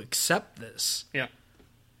going to accept this? Yeah.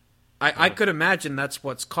 I could imagine that's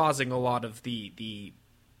what's causing a lot of the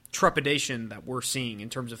trepidation that we're seeing in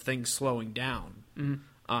terms of things slowing down.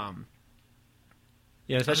 Mm-hmm.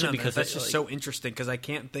 Yeah, especially because that's just so interesting, because I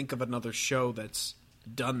can't think of another show that's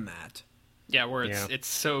done that. Yeah, where it's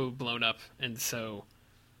so blown up, and so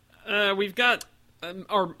we've got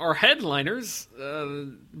our headliners,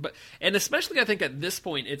 but especially I think at this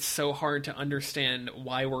point it's so hard to understand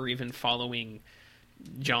why we're even following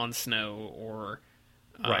Jon Snow or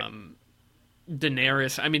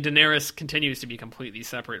Daenerys. I mean, Daenerys continues to be completely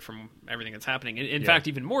separate from everything that's happening. In fact,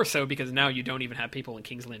 even more so, because now you don't even have people in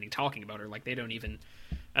King's Landing talking about her. Like, they don't even...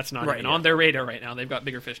 That's not even on their radar right now. They've got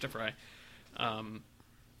bigger fish to fry. And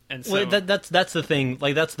so... Well, that's the thing.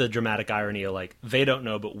 Like, that's the dramatic irony of, like, they don't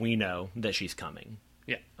know, but we know that she's coming.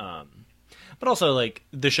 Yeah. But also, like,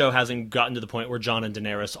 the show hasn't gotten to the point where Jon and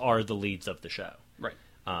Daenerys are the leads of the show. Right.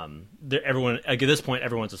 Everyone, like, at this point,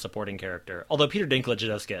 everyone's a supporting character. Although Peter Dinklage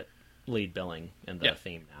does get lead billing in the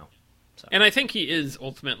theme now. So. And I think he is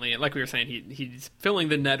ultimately, like we were saying, he's filling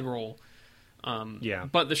the Ned role.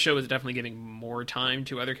 But the show is definitely giving more time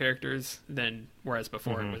to other characters than whereas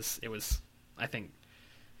before it was I think,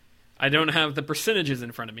 I don't have the percentages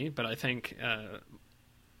in front of me, but I think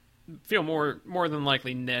feel more than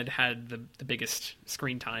likely Ned had the biggest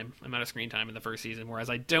amount of screen time in the first season, whereas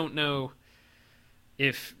I don't know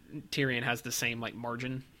if Tyrion has the same like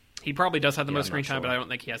margin. He probably does have the most screen time, but I don't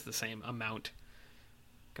think he has the same amount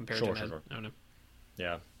compared to Ned. Sure. I don't know.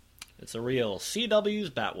 Yeah. It's a real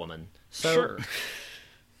CW's Batwoman. So, sure.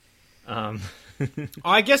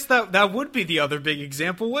 I guess that would be the other big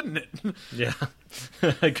example, wouldn't it? Yeah.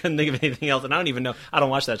 I couldn't think of anything else, and I don't even know. I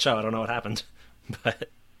don't watch that show. I don't know what happened. But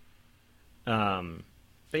yeah.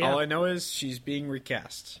 All I know is she's being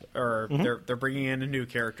recast, or they're bringing in a new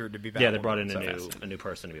character to be Batwoman. Yeah, they brought in a new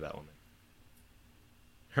person to be Batwoman.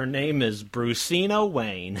 Her name is Brucina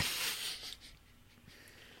Wayne.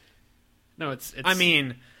 No, it's. I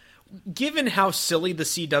mean, given how silly the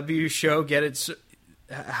CW show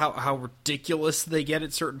how ridiculous they get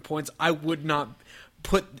at certain points, I would not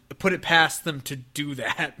put it past them to do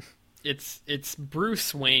that. It's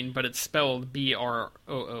Bruce Wayne, but it's spelled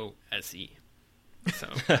Broose. So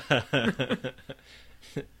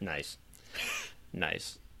nice.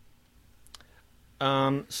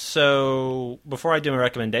 So before I do my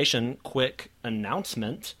recommendation, quick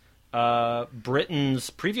announcement. Britain's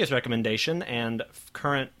previous recommendation and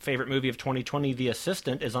current favorite movie of 2020, The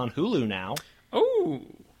Assistant, is on Hulu now. Oh,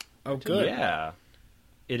 good. Yeah.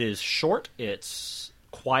 It is short, it's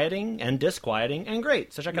quieting and disquieting and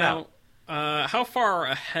great, so check it out. How far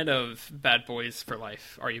ahead of Bad Boys for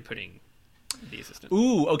Life are you putting The Assistant?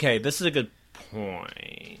 Ooh, okay, this is a good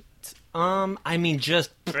point. I mean,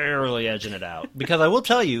 just barely edging it out. Because I will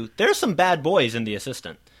tell you, there's some bad boys in The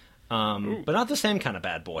Assistant. But not the same kind of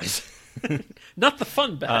bad boys. Not the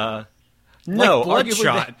fun bad. No, like arguably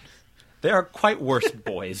Bloodshot. they are quite worse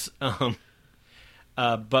boys.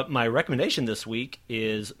 But my recommendation this week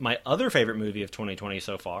is my other favorite movie of 2020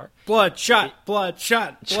 so far. Bloodshot. No,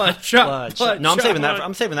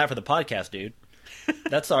 I'm saving that for the podcast, dude.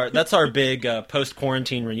 That's our big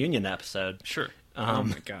post-quarantine reunion episode. Sure. Oh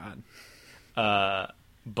my god.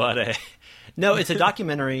 But no, it's a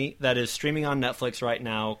documentary that is streaming on Netflix right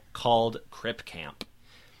now called Crip Camp.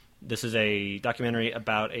 This is a documentary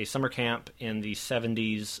about a summer camp in the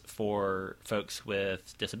 70s for folks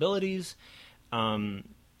with disabilities. And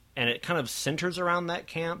it kind of centers around that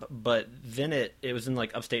camp, but then it was in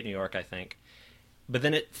like upstate New York, I think. But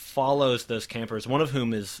then it follows those campers, one of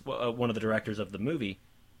whom is one of the directors of the movie.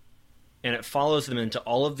 And it follows them into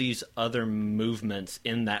all of these other movements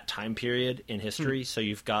in that time period in history. So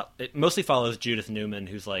it mostly follows Judith Newman,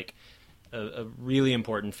 who's like a really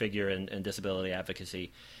important figure in disability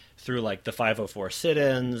advocacy, through like the 504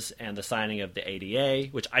 sit-ins and the signing of the ADA,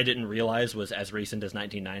 which I didn't realize was as recent as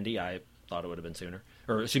 1990. I thought it would have been sooner.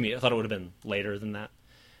 Or, excuse me, I thought it would have been later than that.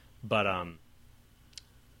 But,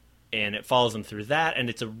 and it follows them through that,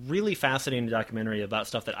 and it's a really fascinating documentary about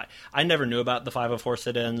stuff that I never knew about the 504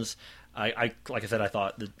 sit-ins. Like I said, I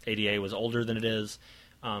thought the ADA was older than it is.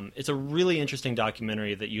 It's a really interesting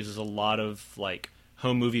documentary that uses a lot of like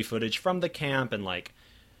home movie footage from the camp and like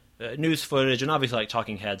news footage, and obviously like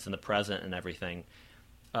talking heads in the present and everything.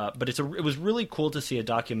 But it was really cool to see a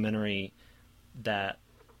documentary that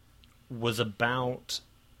was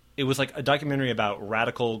like a documentary about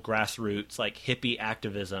radical grassroots like hippie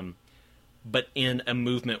activism but in a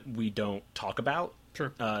movement we don't talk about,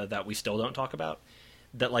 Sure. that we still don't talk about,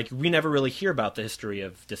 that like we never really hear about the history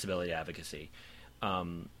of disability advocacy.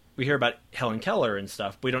 We hear about Helen Keller and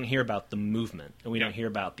stuff, but we don't hear about the movement, and we don't hear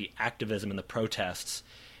about the activism and the protests.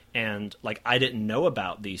 And like I didn't know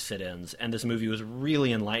about these sit-ins, and this movie was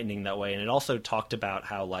really enlightening that way. And it also talked about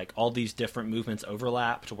how like all these different movements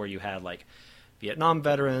overlapped, where you had like Vietnam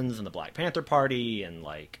veterans and the Black Panther Party and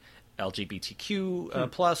like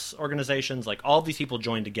LGBTQ plus organizations. Like all these people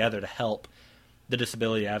joined together to help the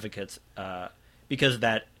disability advocates, because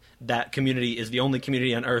that community is the only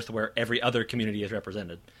community on Earth where every other community is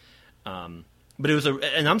represented. But it was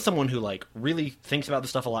and I'm someone who like really thinks about this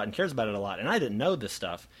stuff a lot and cares about it a lot, and I didn't know this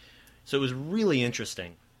stuff, so it was really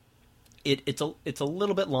interesting. It's a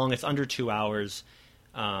little bit long. It's under 2 hours,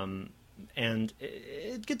 and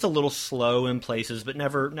it gets a little slow in places, but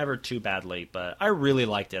never too badly. But I really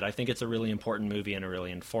liked it. I think it's a really important movie and a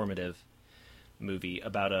really informative movie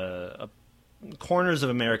about a corners of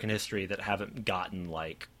American history that haven't gotten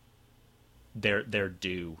like their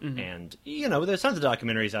due. And you know, there's tons of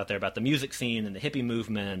documentaries out there about the music scene and the hippie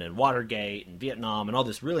movement and Watergate and Vietnam and all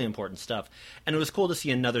this really important stuff, and it was cool to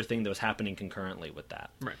see another thing that was happening concurrently with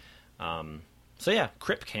that. Right. So yeah,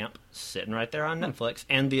 Crip Camp sitting right there on Netflix,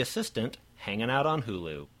 and The Assistant hanging out on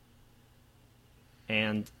Hulu,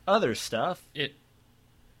 and other stuff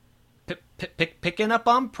picking up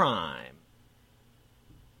on Prime.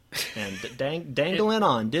 And dangling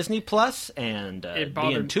on Disney Plus, and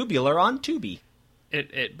being tubular on Tubi.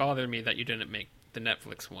 It bothered me that you didn't make the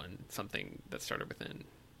Netflix one something that started with N.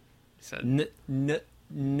 You said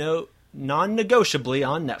no, non-negotiably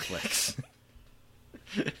on Netflix.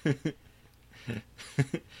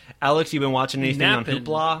 Alex, you been watching anything on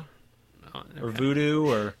Hoopla or Vudu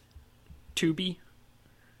or Tubi?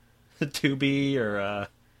 Tubi or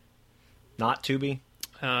not Tubi?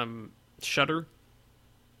 Shudder.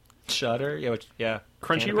 Shudder, yeah.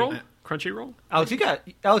 Crunchyroll. Alex,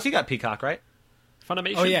 you got Peacock, right?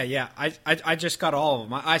 Funimation. Oh yeah. I just got all of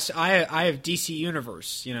them. I have DC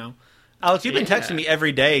Universe. You know, Alex, you've been texting me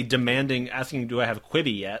every day, asking, do I have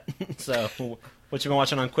Quibi yet? So, what you been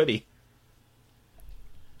watching on Quibi?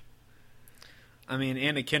 I mean,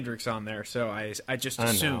 Anna Kendrick's on there, so I just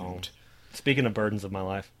assumed. Speaking of burdens of my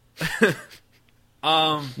life,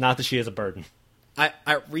 not that she is a burden.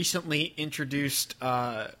 I recently introduced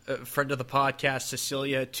a friend of the podcast,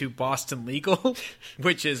 Cecilia, to Boston Legal,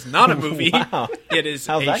 which is not a movie. Wow. It is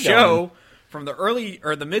How's a that show going? from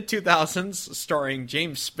the mid 2000s, starring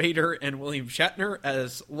James Spader and William Shatner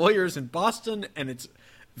as lawyers in Boston, and it's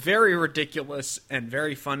very ridiculous and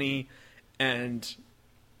very funny and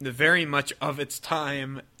very much of its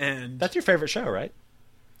time. And That's your favorite show, right?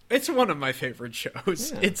 it's one of my favorite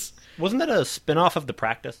shows. Yeah. Wasn't that a spin-off of The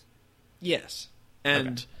Practice? Yes.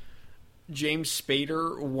 And James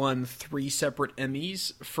Spader won 3 separate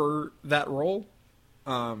Emmys for that role.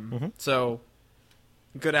 So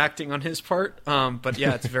good acting on his part. But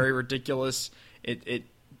yeah, it's very ridiculous. It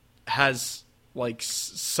has like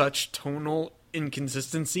such tonal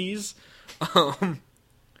inconsistencies.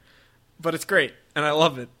 But it's great, and I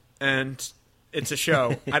love it. And it's a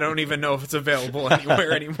show. I don't even know if it's available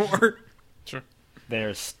anywhere anymore. Sure.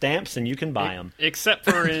 There's stamps, and you can buy them. Except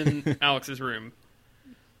for in Alex's room.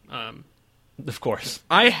 Of course.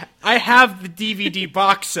 I have the DVD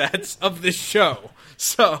box sets of this show,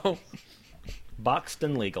 so Boxed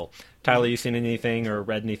and legal. Tyler, you seen anything or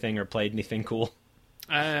read anything or played anything cool?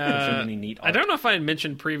 Seen any neat art? I don't know if I had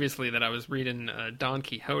mentioned previously that I was reading Don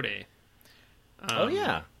Quixote. Oh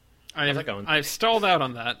yeah. How's that going? I've stalled out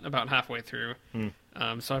on that about halfway through.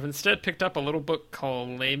 So I've instead picked up a little book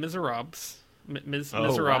called Les Miserables.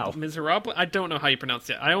 Wow. Miserable. I don't know how you pronounce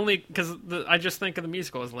it. Because I just think of the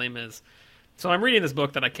musical as Les Mis. So I'm reading this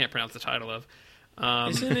book that I can't pronounce the title of.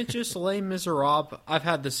 isn't it just Les Miserables? I've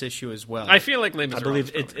had this issue as well. I feel like Les Miserables. I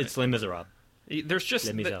believe it's Les Miserables. There's just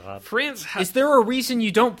Les Miserables. France. Is there a reason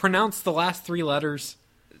you don't pronounce the last 3 letters?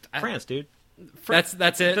 France, dude.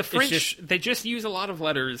 That's it. The French, they just use a lot of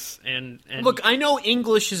letters and look, I know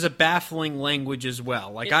English is a baffling language as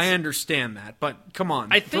well. Like I understand that, but come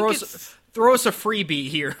on, I think throw us a freebie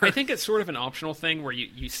here. I think it's sort of an optional thing where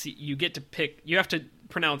you get to pick. You have to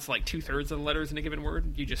pronounce like 2/3 of the letters in a given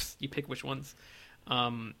word. You pick which ones.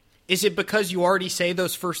 Is it because you already say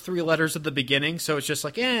those first 3 letters at the beginning, so it's just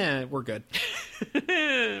like, we're good?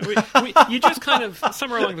 You just kind of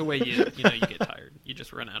somewhere along the way you get tired. You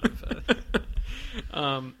just run out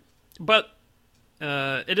of. But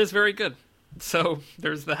it is very good. So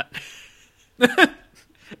there's that.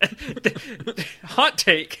 Hot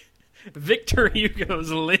take: Victor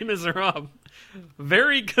Hugo's Les Miserables,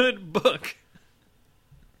 very good book.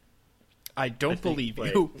 I don't believe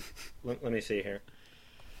wait. you. Let me see here.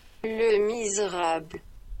 Le Misérable.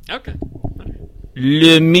 Okay.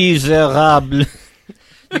 Le Misérable.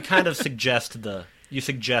 You kind of suggest the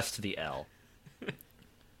L.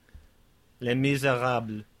 Le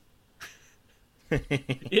Misérable.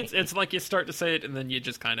 It's like you start to say it and then you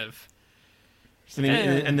just kind of...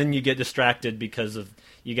 And then you get distracted because of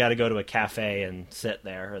you got to go to a cafe and sit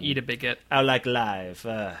there and eat a baguette. I like life.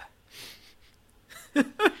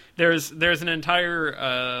 There's an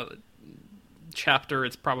entire chapter.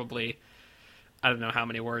 It's probably, I don't know how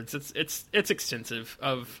many words. It's extensive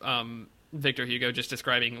of Victor Hugo just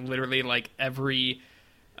describing literally like every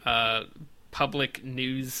public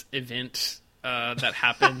news event that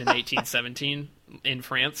happened in 1817 in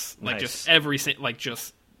France. Like Nice. just every like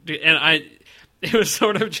just and it was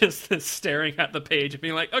sort of just this staring at the page and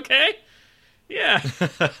being like, okay, yeah,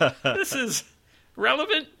 this is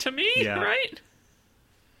relevant to me, Yeah. right?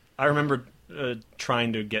 I remember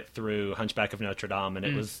trying to get through Hunchback of Notre Dame, and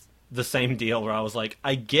it was the same deal where I was like,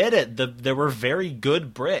 I get it. There were very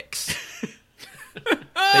good bricks.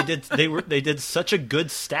 They did such a good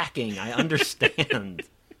stacking. I understand.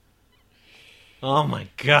 Oh my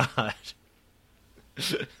god.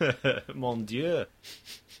 Mon Dieu.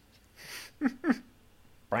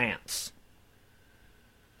 France.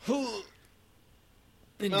 Well,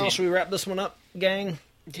 should we wrap this one up, gang?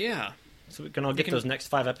 Yeah. So we can all get those next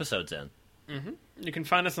 5 episodes in. You can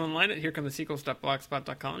find us online at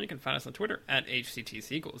herecomethesequels.blogspot.com. You can find us on Twitter at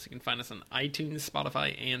HCTSequels. You can find us on iTunes,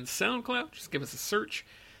 Spotify, and SoundCloud. Just give us a search.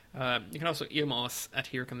 You can also email us at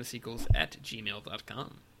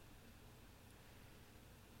herecomethesequels@gmail.com.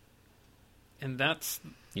 And that's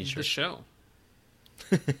the show.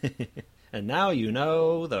 And now you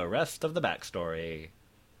know the rest of the backstory.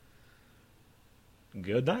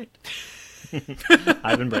 Good night.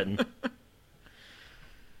 I've been Britton.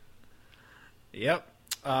 Yep.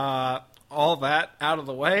 All that out of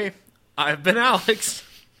the way. I've been Alex.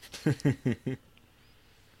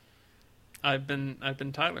 I've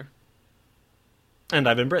been Tyler. And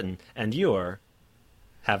I've been Britton. And you're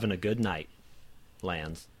having a good night,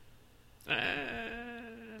 Lands.